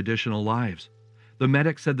save additional lives. The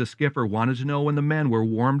medic said the skipper wanted to know when the men were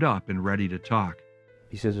warmed up and ready to talk.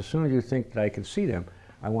 He says, as soon as you think that I can see them,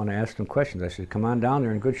 I want to ask them questions. I said, come on down,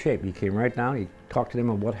 they're in good shape. He came right down, he talked to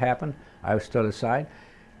them about what happened. I stood aside.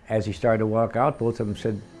 As he started to walk out, both of them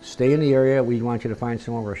said, stay in the area, we want you to find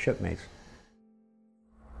some of our shipmates.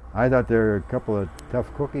 I thought they were a couple of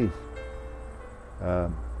tough cookies.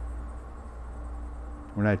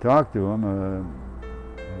 When I talked to them,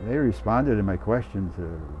 they responded to my questions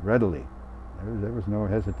readily. There was no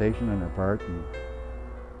hesitation on their part. And,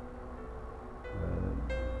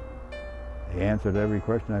 they answered every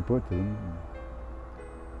question I put to them.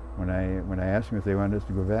 When I asked them if they wanted us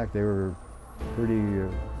to go back, they were pretty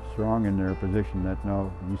strong in their position that,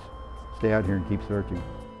 no, you stay out here and keep searching.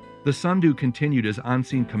 The Sandhu continued as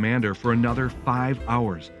on-scene commander for another 5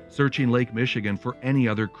 hours, searching Lake Michigan for any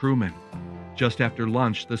other crewmen. Just after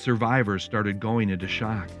lunch, the survivors started going into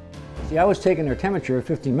shock. See, I was taking their temperature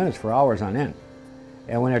 15 minutes for hours on end.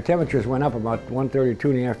 And when their temperatures went up about 1:32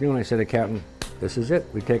 in the afternoon, I said to Captain, this is it,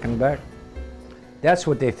 we've taken them back. That's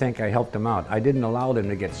what they think I helped them out. I didn't allow them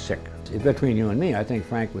to get sick. Between you and me, I think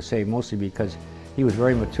Frank was saved mostly because he was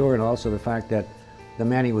very mature, and also the fact that the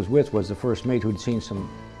man he was with was the first mate who'd seen some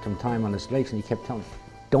time on the lakes, and he kept telling me,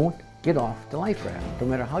 don't get off the life raft, no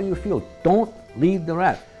matter how you feel. Don't leave the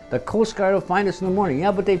raft. The Coast Guard will find us in the morning.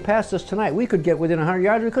 Yeah, but they passed us tonight. We could get within 100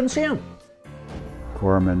 yards, we couldn't see them.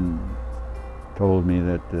 Corpsman told me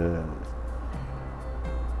that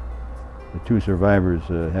the two survivors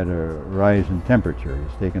had a rise in temperature.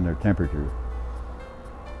 He's taken their temperature.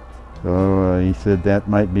 So he said that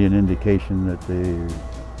might be an indication that they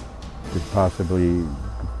could possibly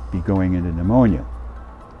be going into pneumonia.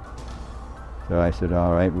 So I said,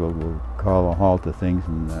 all right, we'll call a halt to things,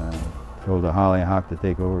 and told the Hollyhock to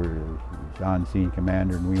take over as on-scene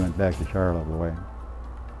commander, and we went back to Charlevoix.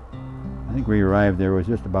 I think we arrived there, it was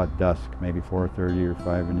just about dusk, maybe 4:30 or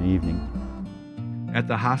 5 in the evening. At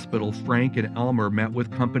the hospital, Frank and Elmer met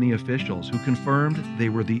with company officials who confirmed they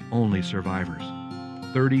were the only survivors.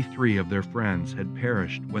 33 of their friends had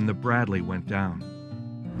perished when the Bradley went down.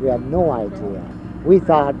 We had no idea. We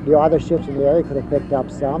thought the other ships in the area could have picked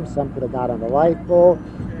up some could have got on the lifeboat.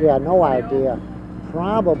 We had no idea,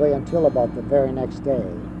 probably until about the very next day,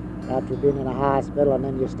 after being in a hospital, and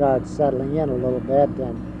then you start settling in a little bit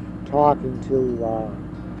and talking to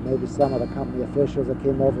maybe some of the company officials that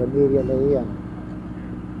came over immediately, and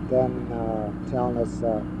then telling us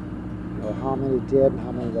how many did and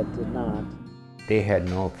how many that did not. They had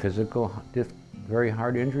no physical, very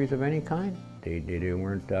hard injuries of any kind. They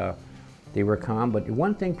weren't. They were calm. But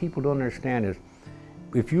one thing people don't understand is,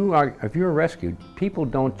 if you're rescued, people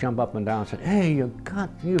don't jump up and down and say, "Hey,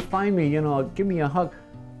 you find me, give me a hug."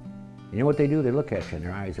 You know what they do? They look at you, and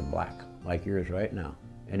their eyes are black, like yours right now.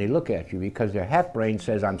 And they look at you because their half brain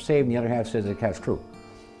says, "I'm saved," and the other half says that's true.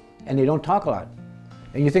 And they don't talk a lot.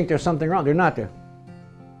 And you think there's something wrong. They're not there.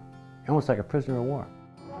 Almost like a prisoner of war.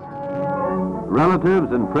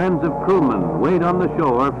 Relatives and friends of crewmen wait on the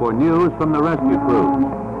shore for news from the rescue crews,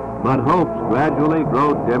 but hopes gradually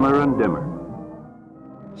grow dimmer and dimmer.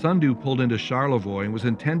 Sundu pulled into Charlevoix and was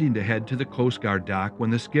intending to head to the Coast Guard dock when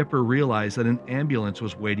the skipper realized that an ambulance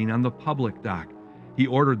was waiting on the public dock. He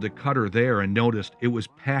ordered the cutter there and noticed it was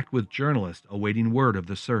packed with journalists awaiting word of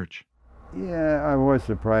the search. Yeah, I was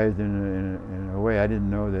surprised in a way. I didn't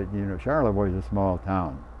know that, Charlevoix is a small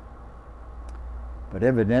town. But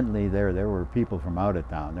evidently there were people from out of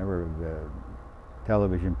town. There were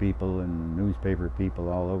television people and newspaper people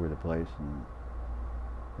all over the place. And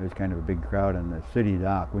there was kind of a big crowd on the city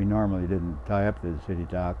dock. We normally didn't tie up to the city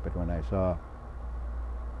dock, but when I saw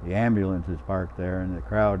the ambulances parked there and the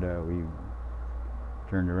crowd, we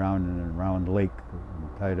turned around and around the lake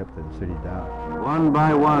and tied up to the city dock. One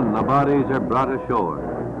by one, the bodies are brought ashore.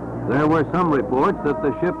 There were some reports that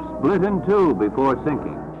the ship split in two before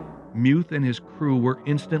sinking. Muth and his crew were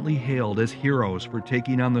instantly hailed as heroes for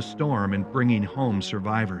taking on the storm and bringing home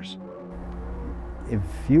survivors. If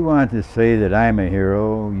you want to say that I'm a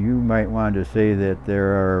hero, you might want to say that there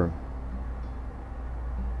are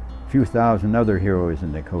a few thousand other heroes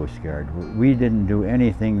in the Coast Guard. We didn't do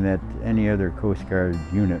anything that any other Coast Guard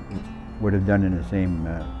unit would have done in the same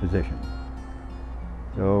position.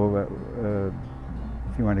 So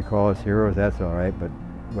if you want to call us heroes, that's all right, but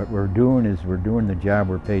what we're doing is we're doing the job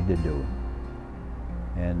we're paid to do.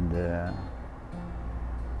 And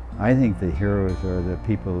I think the heroes are the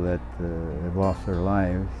people that have lost their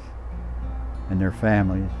lives, and their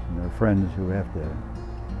families and their friends who have to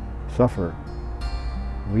suffer.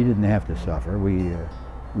 We didn't have to suffer.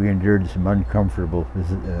 We endured some uncomfortable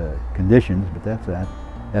conditions, but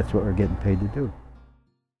that's what we're getting paid to do.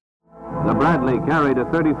 The Bradley carried a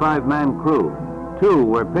 35-man crew. 2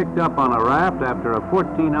 were picked up on a raft after a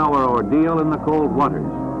 14-hour ordeal in the cold waters.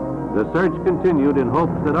 The search continued in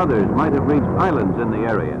hopes that others might have reached islands in the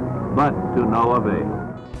area, but to no avail.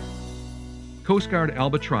 Coast Guard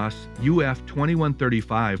Albatross UF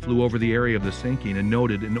 2135 flew over the area of the sinking and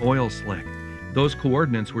noted an oil slick. Those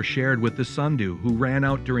coordinates were shared with the Sundu, who ran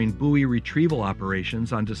out during buoy retrieval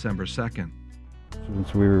operations on December 2nd.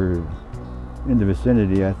 Since we were in the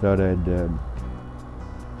vicinity, I thought I'd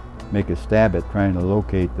make a stab at trying to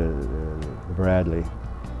locate the Bradley.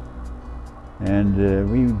 And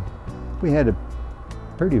we had a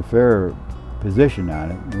pretty fair position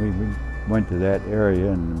on it. We went to that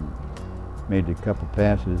area and made a couple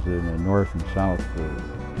passes in the north and south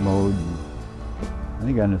mode. And I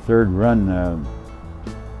think on the third run,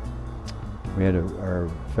 we had our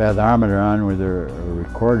fathometer on with a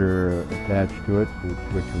recorder attached to it,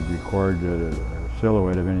 which would record a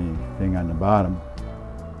silhouette of anything on the bottom.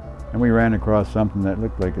 And we ran across something that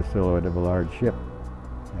looked like a silhouette of a large ship.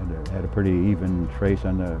 It had a pretty even trace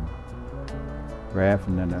on the graph,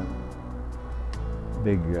 and then a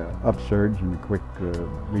big upsurge and a quick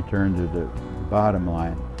return to the bottom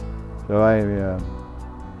line. So I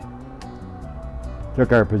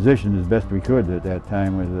took our position as best we could at that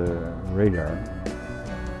time with the radar,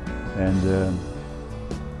 and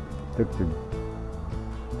took the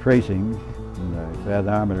tracings and the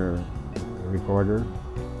fathometer recorder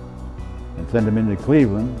and sent them into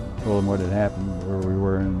Cleveland. told them what had happened, where we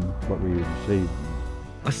were, and what we had received.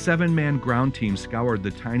 A 7-man ground team scoured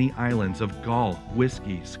the tiny islands of Gull,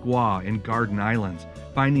 Whiskey, Squaw, and Garden Islands,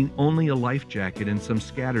 finding only a life jacket and some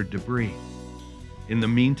scattered debris. In the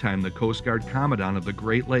meantime, the Coast Guard Commandant of the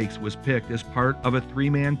Great Lakes was picked as part of a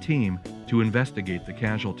 3-man team to investigate the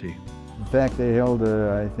casualty. In fact, they held,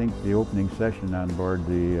 I think, the opening session on board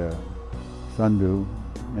the Sundew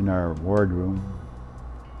in our wardroom.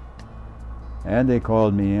 And they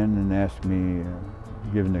called me in and asked me,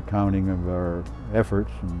 give an accounting of our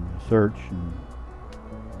efforts and search and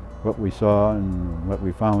what we saw and what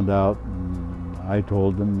we found out. And I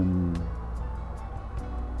told them, and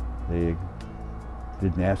they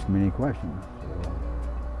didn't ask me any questions. So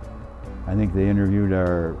I think they interviewed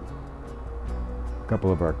a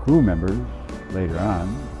couple of our crew members later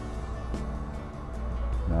on.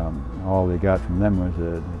 All they got from them was,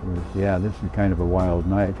 yeah, this is kind of a wild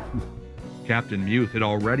night. Captain Muth had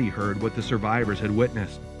already heard what the survivors had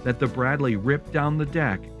witnessed, that the Bradley ripped down the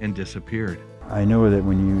deck and disappeared. I know that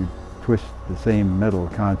when you twist the same metal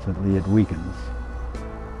constantly, it weakens.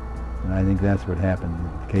 And I think that's what happened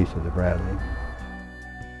in the case of the Bradley.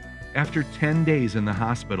 After 10 days in the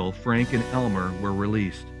hospital, Frank and Elmer were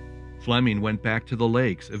released. Fleming went back to the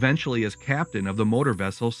lakes, eventually as captain of the motor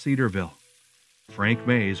vessel Cedarville. Frank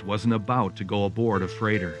Mays wasn't about to go aboard a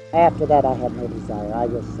freighter. After that, I had no desire. I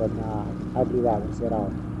just said, nah, I believe I would said,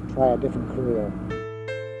 I'll try a different career.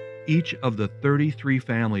 Each of the 33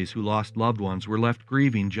 families who lost loved ones were left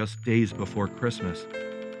grieving just days before Christmas.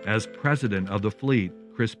 As president of the fleet,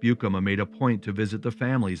 Chris Buikema made a point to visit the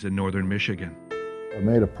families in northern Michigan. I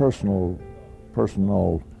made a personal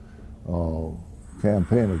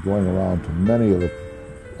campaign of going around to many of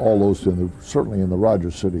all those, certainly in the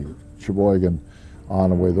Rogers City, Sheboygan,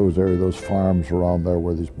 on away, those areas, those farms around there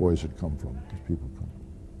where these boys had come from, these people come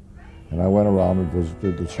from. And I went around and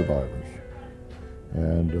visited the survivors.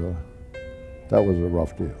 And that was a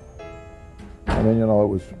rough deal. I mean, you know, it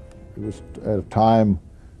was at a time,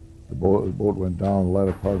 the boat went down the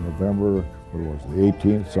latter part of November, what was it, the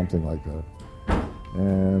 18th, something like that.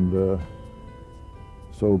 And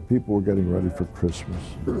so people were getting ready for Christmas.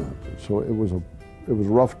 So it was a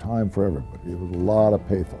rough time for everybody. It was a lot of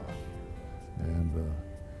pathos. And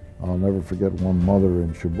I'll never forget one mother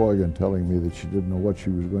in Sheboygan telling me that she didn't know what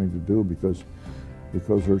she was going to do because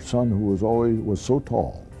her son, who was so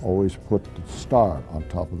tall, always put the star on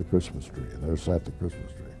top of the Christmas tree. And there sat the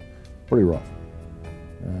Christmas tree. Pretty rough.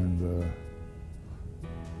 And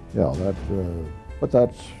yeah, that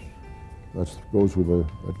goes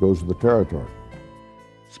with the territory.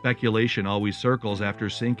 Speculation always circles after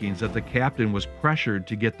sinkings that the captain was pressured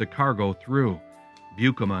to get the cargo through.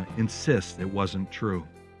 Buikema insists it wasn't true.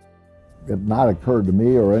 It had not occurred to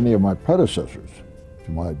me or any of my predecessors,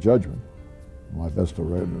 to my judgment, my best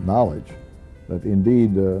of knowledge, that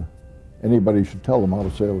indeed anybody should tell them how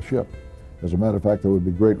to sail a ship. As a matter of fact, there would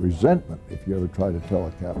be great resentment if you ever tried to tell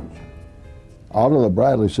a captain. Out of the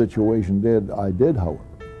Bradley situation I did, however,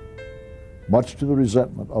 much to the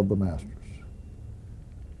resentment of the masters.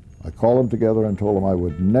 I called them together and told them I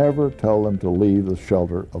would never tell them to leave the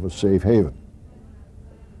shelter of a safe haven.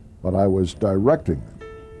 But I was directing them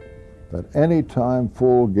that any time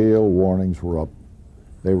full gale warnings were up,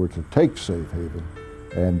 they were to take safe haven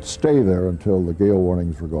and stay there until the gale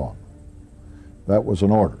warnings were gone. That was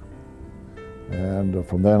an order. And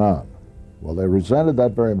from then on, well, they resented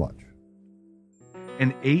that very much.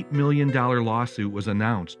 An $8 million lawsuit was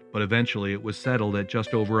announced, but eventually it was settled at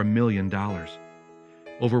just over $1 million.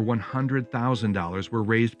 Over $100,000 were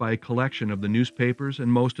raised by a collection of the newspapers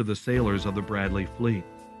and most of the sailors of the Bradley fleet.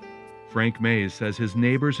 Frank Mays says his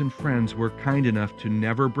neighbors and friends were kind enough to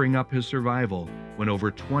never bring up his survival when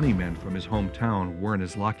over 20 men from his hometown weren't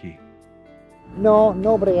as lucky. No,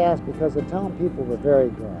 nobody asked because the town people were very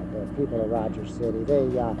good, the people of Rogers City. They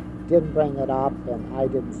didn't bring it up and I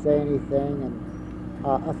didn't say anything. And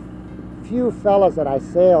a few fellows that I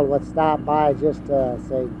sailed would stop by just to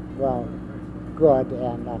say, well, good.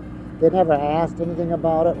 And they never asked anything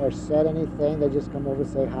about it or said anything. They just come over,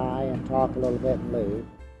 say hi, and talk a little bit and leave.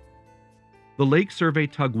 The Lake Survey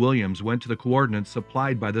Tug Williams went to the coordinates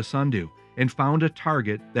supplied by the Sundew and found a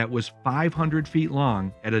target that was 500 feet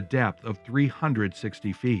long at a depth of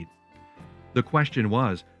 360 feet. The question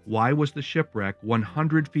was, why was the shipwreck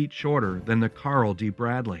 100 feet shorter than the Carl D.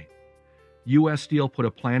 Bradley? U.S. Steel put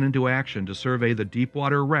a plan into action to survey the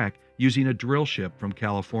deepwater wreck using a drill ship from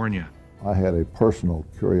California. I had a personal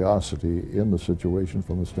curiosity in the situation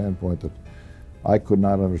from the standpoint that I could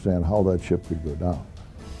not understand how that ship could go down.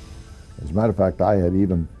 As a matter of fact, I had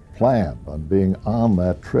even planned on being on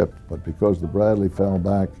that trip, but because the Bradley fell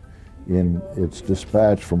back in its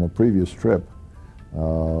dispatch from a previous trip,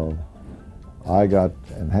 I got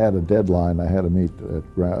and had a deadline. I had to meet at,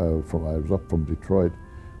 I was up from Detroit,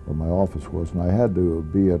 where my office was, and I had to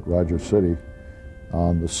be at Rogers City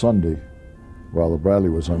on the Sunday while the Bradley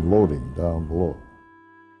was unloading down below.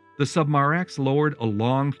 The Submarex lowered a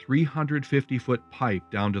long 350-foot pipe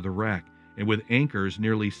down to the wreck, and with anchors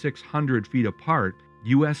nearly 600 feet apart,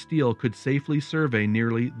 U.S. Steel could safely survey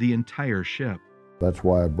nearly the entire ship. That's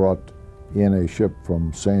why I brought in a ship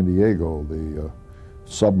from San Diego, the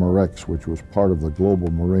Submarex, which was part of the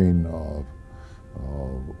Global Marine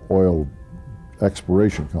Oil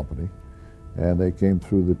Exploration Company. And they came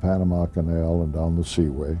through the Panama Canal and down the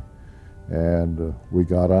Seaway. And we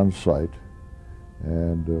got on site.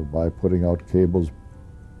 And by putting out cables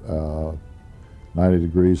 90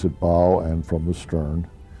 degrees at bow and from the stern,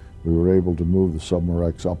 we were able to move the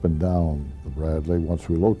Submarex up and down the Bradley once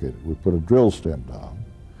we located it. We put a drill stem down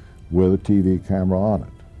with a TV camera on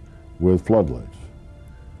it, with floodlights.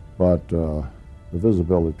 But the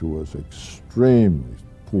visibility was extremely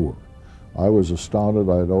poor. I was astounded.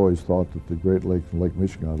 I had always thought that the Great Lakes and Lake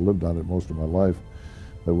Michigan, I lived on it most of my life,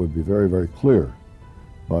 that would be very, very clear.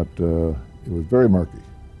 But it was very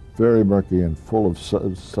murky and full of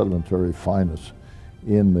sedimentary fineness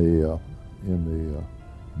in the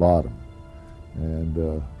bottom.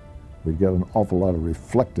 And we'd get an awful lot of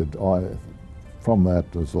reflected from that.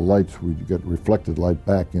 As the lights, we'd get reflected light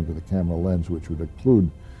back into the camera lens, which would occlude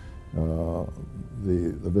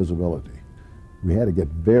the visibility. We had to get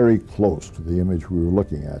very close to the image we were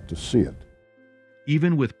looking at to see it.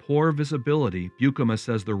 Even with poor visibility, Buikema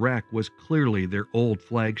says the wreck was clearly their old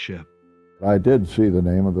flagship. I did see the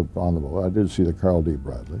name on the boat. I did see the Carl D.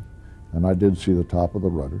 Bradley, and I did see the top of the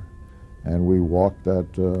rudder. And we walked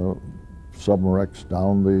that Submarex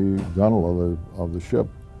down the gunnel of the ship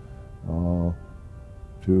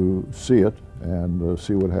to see it and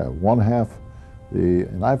see what happened. One half,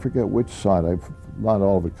 and I forget which side, not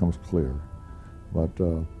all of it comes clear, but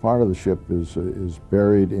part of the ship is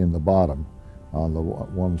buried in the bottom on the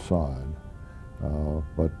one side.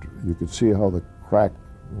 But you could see how the crack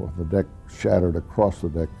of the deck shattered across the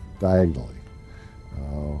deck diagonally,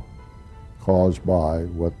 caused by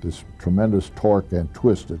what this tremendous torque and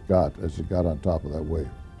twist it got as it got on top of that wave.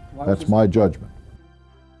 That's my judgment.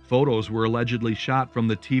 Photos were allegedly shot from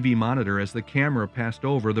the TV monitor as the camera passed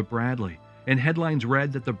over the Bradley, and headlines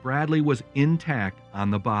read that the Bradley was intact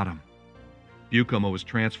on the bottom. Buikema was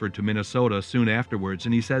transferred to Minnesota soon afterwards,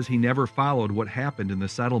 and he says he never followed what happened in the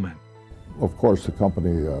settlement. Of course, the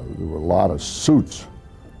company, there were a lot of suits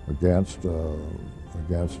against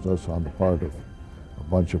us on the part of a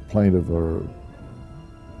bunch of plaintiff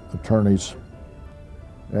attorneys.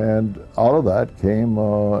 And out of that came,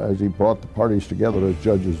 as he brought the parties together as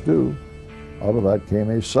judges do, out of that came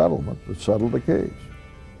a settlement that settled the case.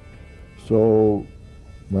 So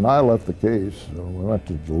when I left the case, we went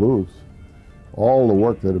to Duluth, all the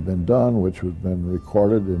work that had been done, which had been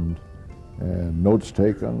recorded and notes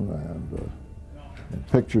taken and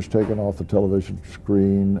pictures taken off the television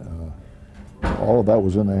screen, all of that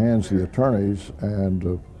was in the hands of the attorneys,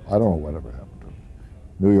 and I don't know whatever happened to it.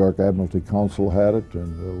 New York Admiralty Council had it,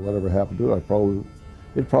 and whatever happened to it,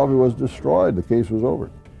 it probably was destroyed. The case was over.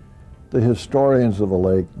 The historians of the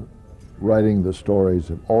lake writing the stories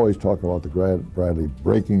have always talked about the Bradley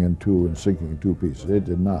breaking in two and sinking in two pieces. It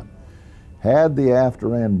did not. Had the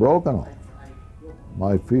after end broken off,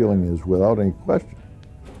 my feeling is, without any question,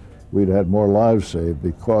 we'd had more lives saved,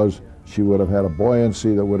 because she would have had a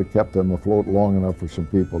buoyancy that would have kept them afloat long enough for some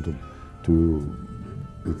people to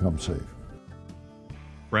become safe.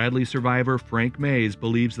 Bradley survivor Frank Mays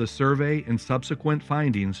believes the survey and subsequent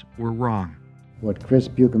findings were wrong. What Chris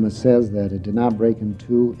Buikema says, that it did not break in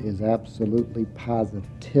two, is absolutely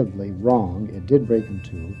positively wrong. It did break in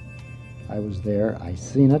two. I was there, I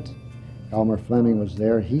seen it. Elmer Fleming was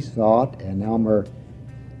there, he saw it, and Elmer,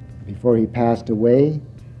 before he passed away,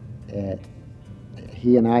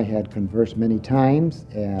 he and I had conversed many times,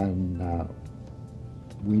 and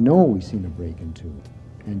we know we've seen a break in two.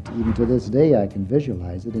 And even to this day, I can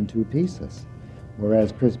visualize it in two pieces.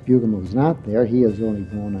 Whereas Chris Buikema was not there, he is only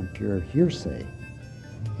going on pure hearsay.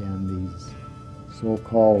 And these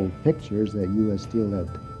so-called pictures that U.S. Steel had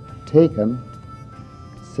taken,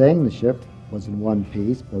 saying the ship was in one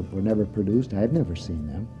piece, but were never produced. I've never seen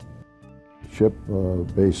them. The ship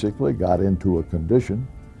basically got into a condition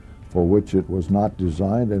for which it was not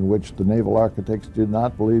designed and which the naval architects did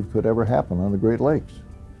not believe could ever happen on the Great Lakes.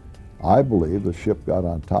 I believe the ship got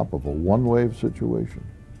on top of a one-wave situation,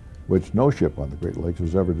 which no ship on the Great Lakes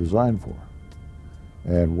was ever designed for.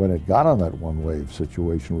 And when it got on that one-wave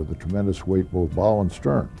situation with a tremendous weight both bow and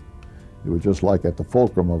stern, It was just like at the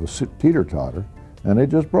fulcrum of a teeter-totter, and it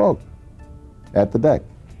just broke at the deck.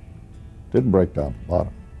 Didn't break down at the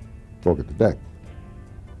bottom, broke at the deck.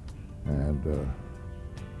 And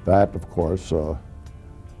that, of course,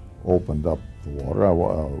 opened up the water. I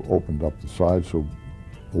opened up the side so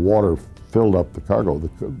the water filled up the cargo.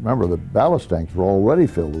 Remember, the ballast tanks were already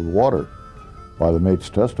filled with water by the mate's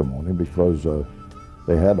testimony because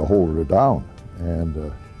they had to hold her down and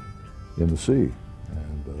in the sea.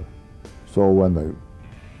 And so when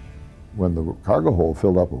the cargo hold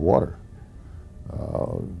filled up with water,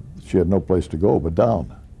 she had no place to go but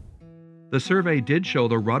down. The survey did show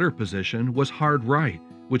the rudder position was hard right,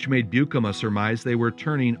 which made Buikema surmise they were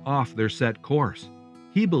turning off their set course.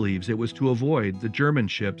 He believes it was to avoid the German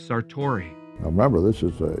ship Sartori. Now remember, this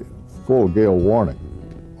is a full gale warning,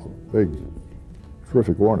 a big,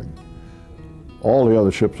 terrific warning. All the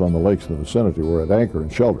other ships on the lakes in the vicinity were at anchor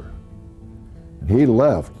and shelter. And he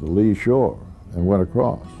left the lee shore and went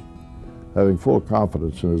across, having full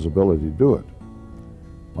confidence in his ability to do it.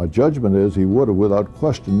 My judgment is he would have, without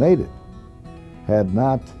question, made it, had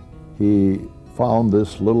not he found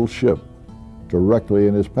this little ship directly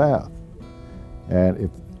in his path. And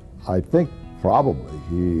I think probably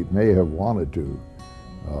he may have wanted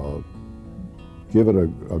to give it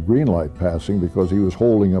a green light passing because he was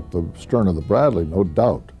holding up the stern of the Bradley, no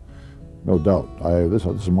doubt. No doubt. This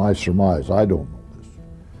is my surmise. I don't know this.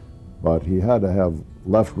 But he had to have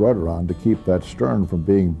left rudder on to keep that stern from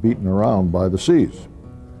being beaten around by the seas.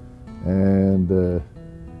 And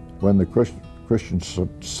when the Christian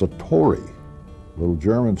Sartori, little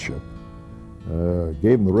German ship,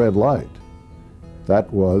 gave him the red light,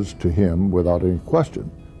 that was to him, without any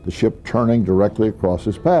question, the ship turning directly across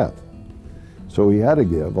his path. So he had to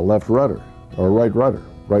give a left rudder, or right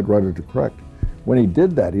rudder to correct. When he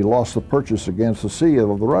did that, he lost the purchase against the sea of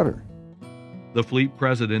the rudder. The fleet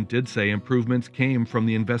president did say improvements came from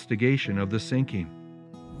the investigation of the sinking.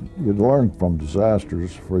 You learn from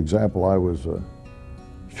disasters. For example, I was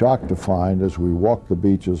shocked to find, as we walked the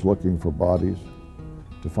beaches looking for bodies,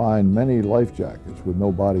 to find many life jackets with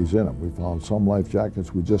no bodies in them. We found some life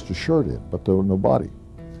jackets with just a shirt in, but there was no body.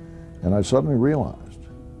 And I suddenly realized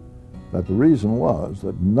that the reason was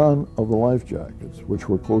that none of the life jackets, which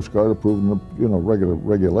were Coast Guard approved, regular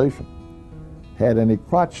regulation, had any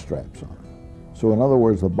crotch straps on. So in other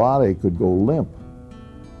words, the body could go limp,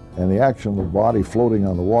 and the action of the body floating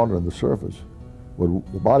on the water and the surface,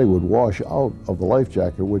 the body would wash out of the life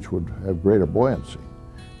jacket, which would have greater buoyancy.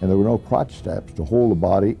 And there were no crotch straps to hold the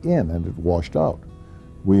body in, and it washed out.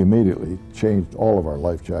 We immediately changed all of our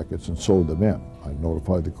life jackets and sewed them in. I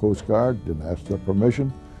notified the Coast Guard, didn't ask their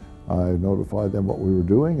permission. I notified them what we were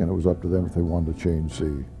doing, and it was up to them if they wanted to change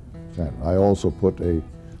the standard. I also put a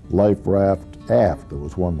life raft aft. There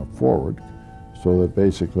was one forward, so that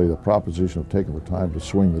basically the proposition of taking the time to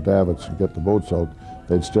swing the davits and get the boats out,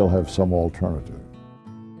 they'd still have some alternative.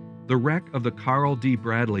 The wreck of the Carl D.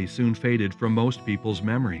 Bradley soon faded from most people's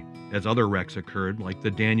memory, as other wrecks occurred, like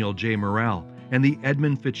the Daniel J. Morrell and the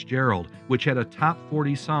Edmund Fitzgerald, which had a top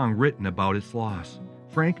 40 song written about its loss.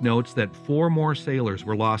 Frank notes that 4 more sailors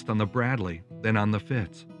were lost on the Bradley than on the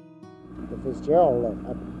Fitz. The Fitzgerald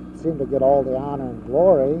seemed to get all the honor and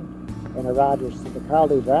glory, and the Carl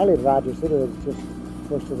D. Bradley at Rogers City was just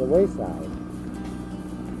pushed to the wayside.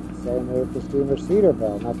 Same way with the steamer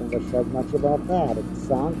Cedarville, nothing was said much about that. It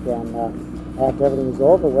sunk, and after everything was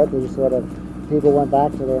over with, people went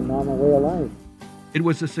back to their normal way of life. It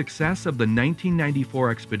was the success of the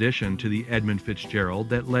 1994 expedition to the Edmund Fitzgerald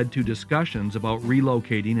that led to discussions about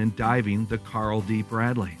relocating and diving the Carl D.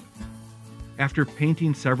 Bradley. After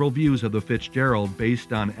painting several views of the Fitzgerald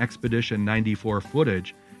based on Expedition 94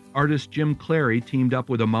 footage, artist Jim Clary teamed up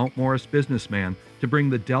with a Mount Morris businessman to bring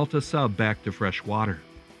the Delta sub back to fresh water.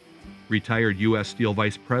 Retired U.S. Steel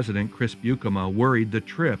Vice President Chris Buikema worried the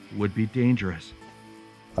trip would be dangerous.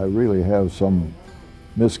 I really have some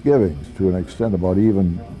misgivings to an extent about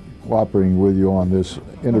even cooperating with you on this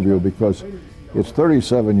interview, because it's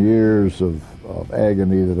 37 years of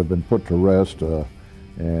agony that have been put to rest,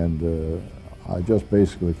 and I just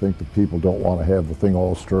basically think that people don't want to have the thing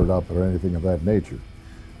all stirred up or anything of that nature.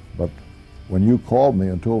 But when you called me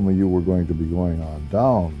and told me you were going to be going on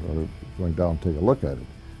down, or going down to take a look at it,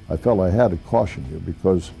 I felt I had to caution you,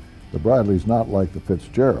 because the Bradley's not like the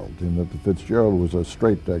Fitzgerald, in that the Fitzgerald was a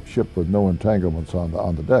straight deck ship with no entanglements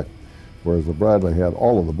on the deck, whereas the Bradley had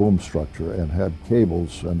all of the boom structure and had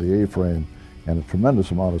cables and the A-frame and a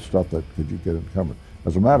tremendous amount of stuff that could get encumbered.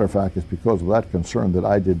 As a matter of fact, it's because of that concern that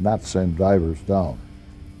I did not send divers down.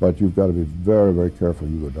 But you've got to be very, very careful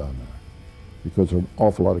you go down there, because there are an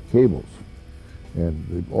awful lot of cables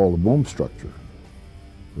and all the boom structure.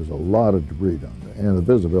 There's a lot of debris down there, and the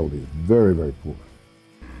visibility is very, very poor.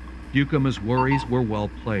 Bucum's worries were well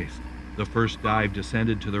placed. The first dive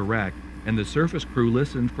descended to the wreck, and the surface crew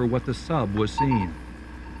listened for what the sub was seeing.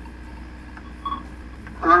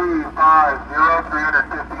 350,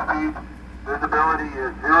 350 feet. Visibility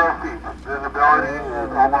is 0 feet. Visibility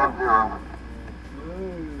is almost 0.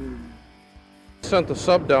 Sent the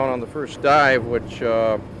sub down on the first dive, which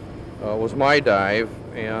was my dive,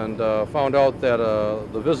 and found out that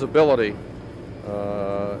the visibility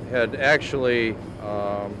had actually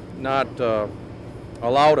not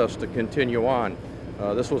allowed us to continue on.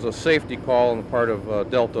 This was a safety call on the part of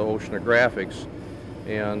Delta Oceanographics,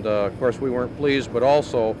 and of course we weren't pleased, but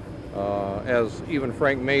also as even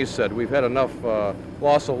Frank Mays said, we've had enough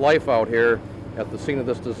loss of life out here at the scene of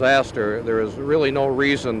this disaster. There is really no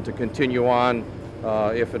reason to continue on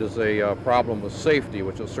if it is a problem with safety,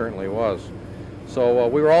 which it certainly was. So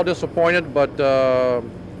we were all disappointed, but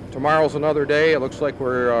tomorrow's another day. It looks like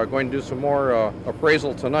we're going to do some more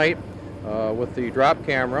appraisal tonight with the drop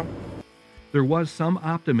camera. There was some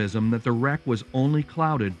optimism that the wreck was only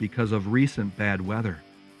clouded because of recent bad weather.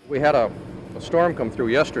 We had a storm come through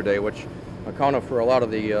yesterday, which accounted for a lot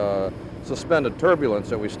of the suspended turbulence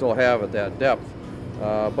that we still have at that depth.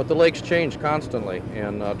 But the lakes change constantly,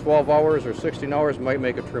 and 12 hours or 16 hours might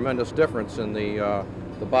make a tremendous difference in the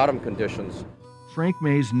bottom conditions. Frank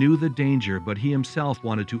Mays knew the danger, but he himself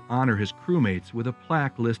wanted to honor his crewmates with a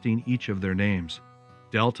plaque listing each of their names.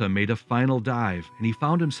 Delta made a final dive, and he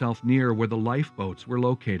found himself near where the lifeboats were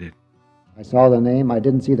located. I saw the name. I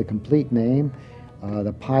didn't see the complete name.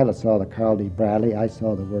 The pilot saw the Carl D. Bradley. I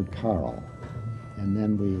saw the word Carl. And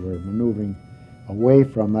then we were maneuvering away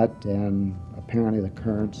from it, and apparently the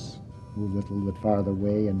currents moved it a little bit farther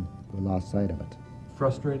away, and we lost sight of it.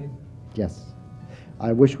 Frustrating? Yes.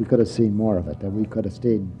 I wish we could have seen more of it, that we could have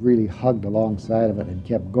stayed really hugged alongside of it and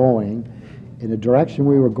kept going. In the direction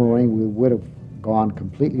we were going, we would have gone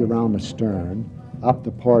completely around the stern, up the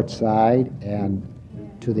port side, and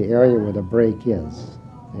to the area where the break is,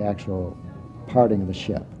 the actual parting of the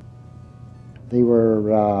ship. They were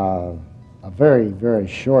a very, very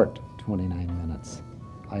short 29 minutes.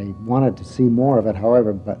 I wanted to see more of it,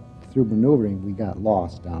 however, but through maneuvering we got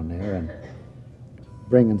lost down there, and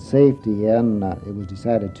bringing safety in, it was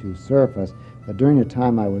decided to surface. But during the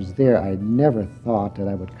time I was there, I never thought that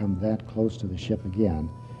I would come that close to the ship again.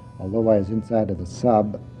 Although I was inside of the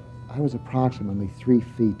sub, I was approximately 3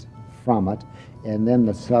 feet from it, and then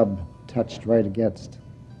the sub touched right against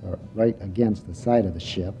the side of the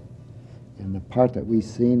ship. And the part that we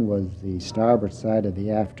seen was the starboard side of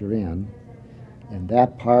the after end, and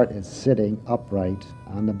that part is sitting upright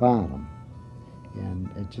on the bottom. And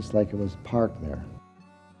it's just like it was parked there.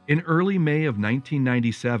 In early May of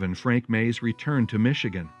 1997, Frank Mays returned to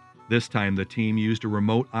Michigan. This time the team used a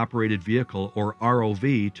remote-operated vehicle, or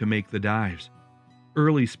ROV, to make the dives.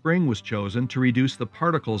 Early spring was chosen to reduce the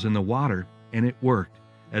particles in the water, and it worked,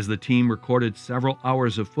 as the team recorded several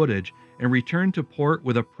hours of footage and returned to port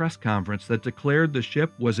with a press conference that declared the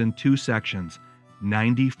ship was in 2 sections,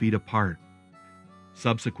 90 feet apart.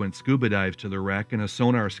 Subsequent scuba dives to the wreck and a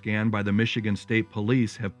sonar scan by the Michigan State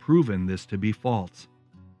Police have proven this to be false.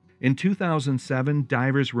 In 2007,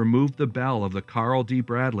 divers removed the bell of the Carl D.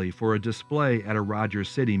 Bradley for a display at a Rogers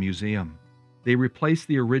City museum. They replaced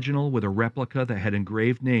the original with a replica that had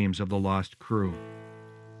engraved names of the lost crew.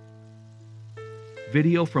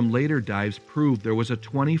 Video from later dives proved there was a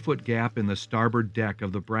 20-foot gap in the starboard deck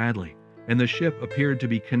of the Bradley, and the ship appeared to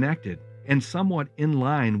be connected and somewhat in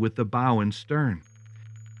line with the bow and stern.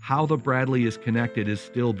 How the Bradley is connected is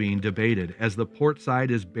still being debated, as the port side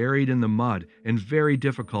is buried in the mud and very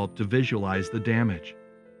difficult to visualize the damage.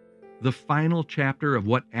 The final chapter of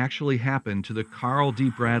what actually happened to the Carl D.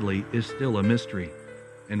 Bradley is still a mystery,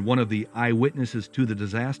 and one of the eyewitnesses to the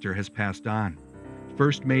disaster has passed on.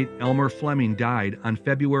 First mate Elmer Fleming died on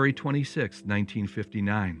February 26,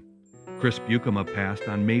 1959. Chris Bucum passed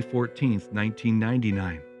on May 14,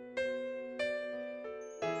 1999.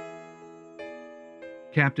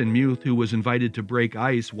 Captain Muth, who was invited to break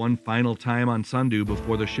ice one final time on Sundew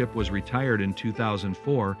before the ship was retired in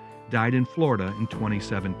 2004, died in Florida in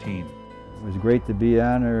 2017. It was great to be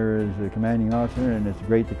on her as a commanding officer, and it's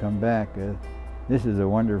great to come back. This is a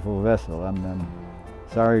wonderful vessel. I'm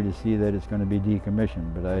sorry to see that it's going to be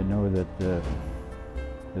decommissioned, but I know that the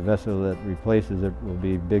vessel that replaces it will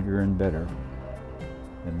be bigger and better.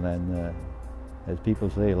 And then, as people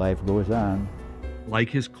say, life goes on. Like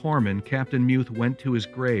his corpsman, Captain Muth went to his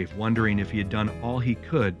grave wondering if he had done all he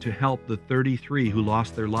could to help the 33 who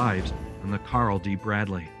lost their lives on the Carl D.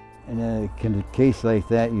 Bradley. In a case like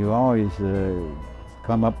that, you always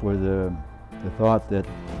come up with the thought that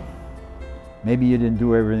maybe you didn't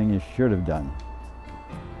do everything you should have done.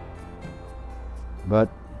 But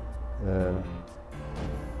on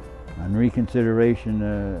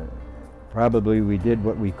reconsideration, probably we did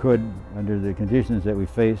what we could under the conditions that we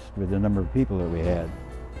faced with the number of people that we had.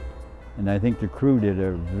 And I think the crew did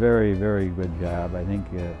a very, very good job. I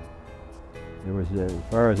think there was, as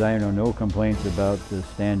far as I know, no complaints about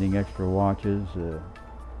standing extra watches.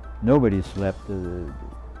 Nobody slept.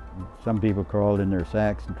 Some people crawled in their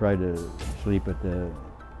sacks and tried to sleep, but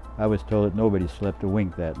I was told that nobody slept a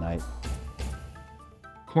wink that night.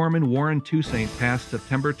 Corpsman Warren Toussaint passed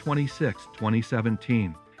September 26,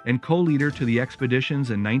 2017, and co-leader to the expeditions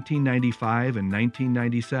in 1995 and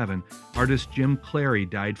 1997, artist Jim Clary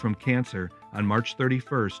died from cancer on March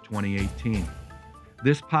 31, 2018.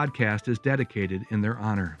 This podcast is dedicated in their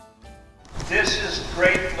honor. This is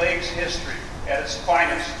Great Lakes history at its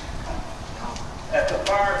finest. At the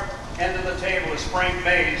far end of the table is Frank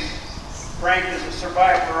Mays. Frank is a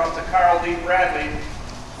survivor of the Carl D. Bradley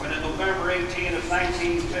when on November 18 of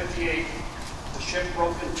 1958, the ship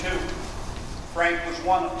broke in two. Frank was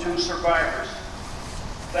one of two survivors.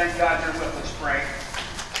 Thank God you're with us, Frank.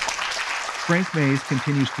 Frank Mays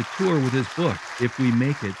continues to tour with his book, If We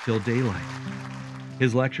Make It Till Daylight.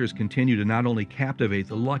 His lectures continue to not only captivate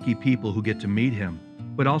the lucky people who get to meet him,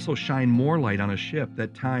 but also shine more light on a ship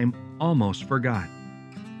that time almost forgot.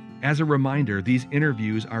 As a reminder, these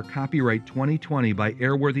interviews are copyright 2020 by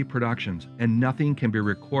Airworthy Productions, and nothing can be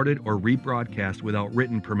recorded or rebroadcast without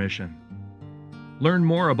written permission. Learn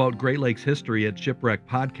more about Great Lakes history at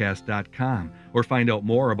shipwreckpodcast.com, or find out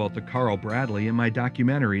more about the Carl Bradley in my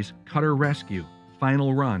documentaries Cutter Rescue,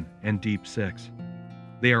 Final Run, and Deep Six.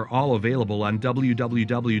 They are all available on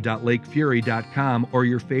www.lakefury.com or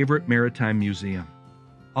your favorite maritime museum.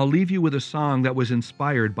 I'll leave you with a song that was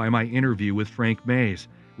inspired by my interview with Frank Mays,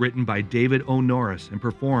 written by David O. Norris and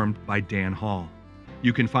performed by Dan Hall.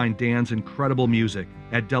 You can find Dan's incredible music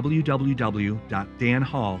at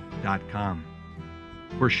www.danhall.com.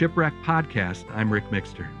 For Shipwreck Podcast, I'm Rick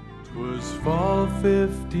Mixter. 'Twas fall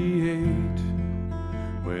 58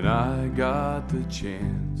 when I got the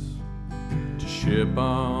chance to ship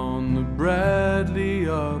on the Bradley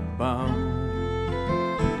upbound.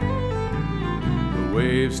 The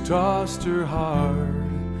waves tossed her hard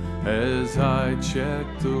as I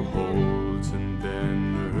checked the holds and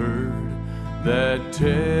then heard that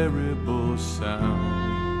terrible sound.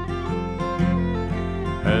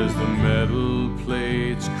 As the metal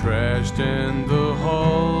plates crashed and the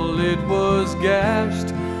hull it was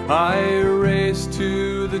gashed, I raced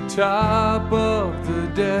to the top of the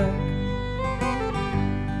deck,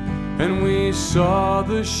 and we saw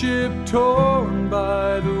the ship torn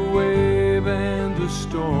by the wave and the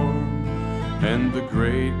storm, and the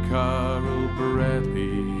great Carl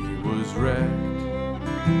Bradley was wrecked.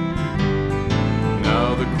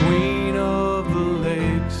 Now the Queen of the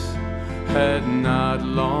Lakes had not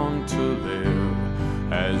long to live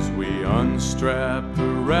as we unstrapped the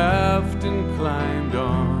raft and climbed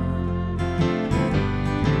on.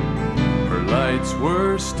 Her lights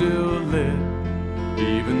were still lit,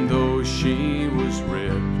 even though she was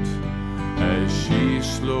ripped, as she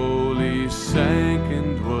slowly sank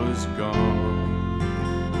and was gone.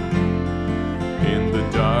 In the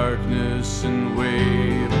darkness and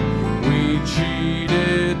wave, we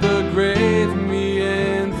cheated the grave. Me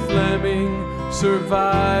and Fleming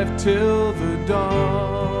survived till the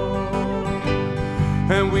dawn,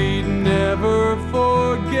 and we'd never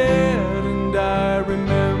forget, and I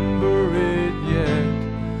remember it yet,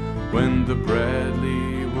 when the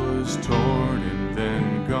Bradley was torn and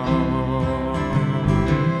then gone.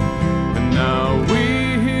 And now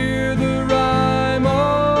we hear the rhyme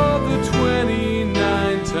of the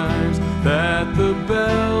 29 times that the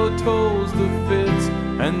bell tolls the Fitz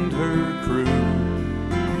and her crew.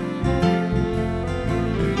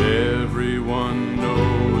 And everyone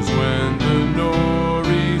knows when the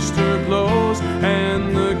nor'easter blows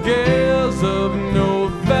and the gales of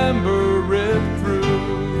November rip through,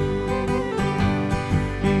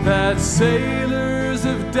 that sailors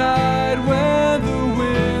have died when the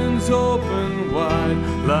winds open wide,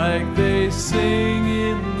 like they sing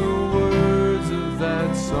in the words of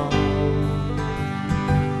that song.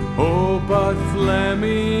 Oh, but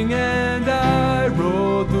Fleming and I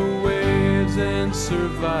rode the waves and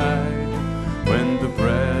survived when the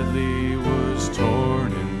Bradley was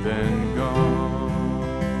torn and then gone.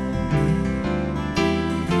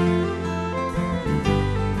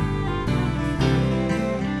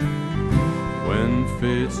 When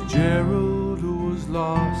Fitzgerald was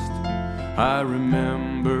lost, I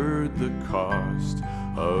remembered the cost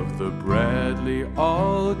of the Bradley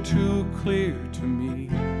all too clear to me.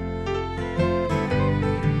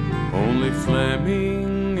 Only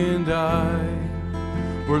Fleming and I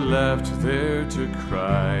were left there to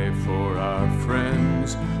cry for our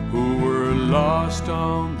friends who were lost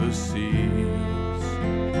on the seas.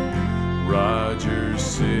 Rogers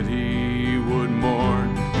City would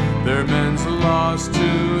mourn their men's loss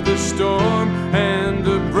to the storm, and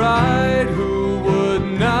a bride who would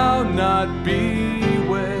now not be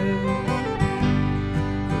wed.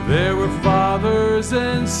 There were fathers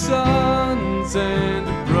and sons and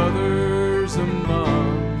brothers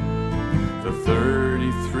among the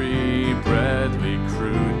 33 Bradley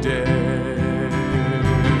crew dead.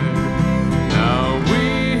 Now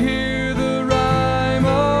we hear the rhyme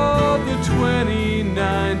of the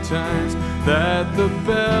 29 times that the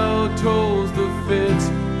bell tolls the Fitz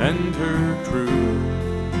and her crew.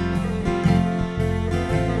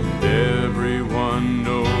 Everyone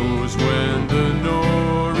knows when the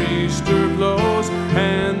nor'easter blows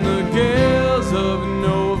and the gales of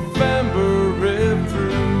November rip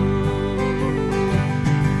through,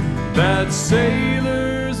 that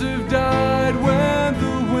sailors have died when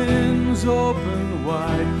the winds open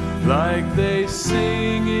wide, like they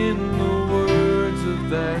sing in the words of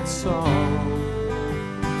that song.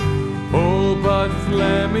 Oh, but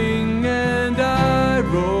Fleming and I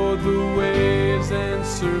rode the waves and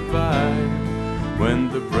survived when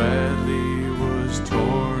the Bradley was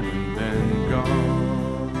torn and then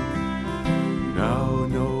gone. Now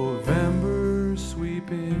November's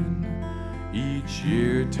sweeping each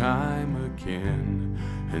year time again,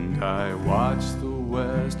 and I watch the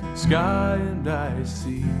west sky and I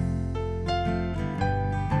see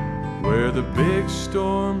where the big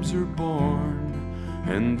storms are born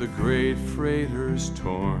and the great freighters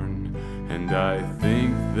torn, and I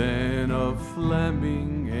think then of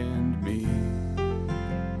Fleming and me.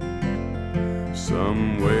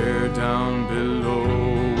 Somewhere down below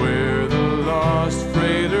where the lost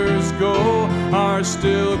freighters go are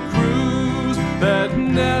still crews that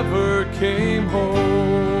never came home,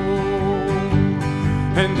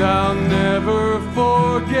 and I'll never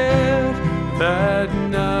forget that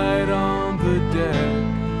night on the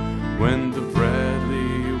deck when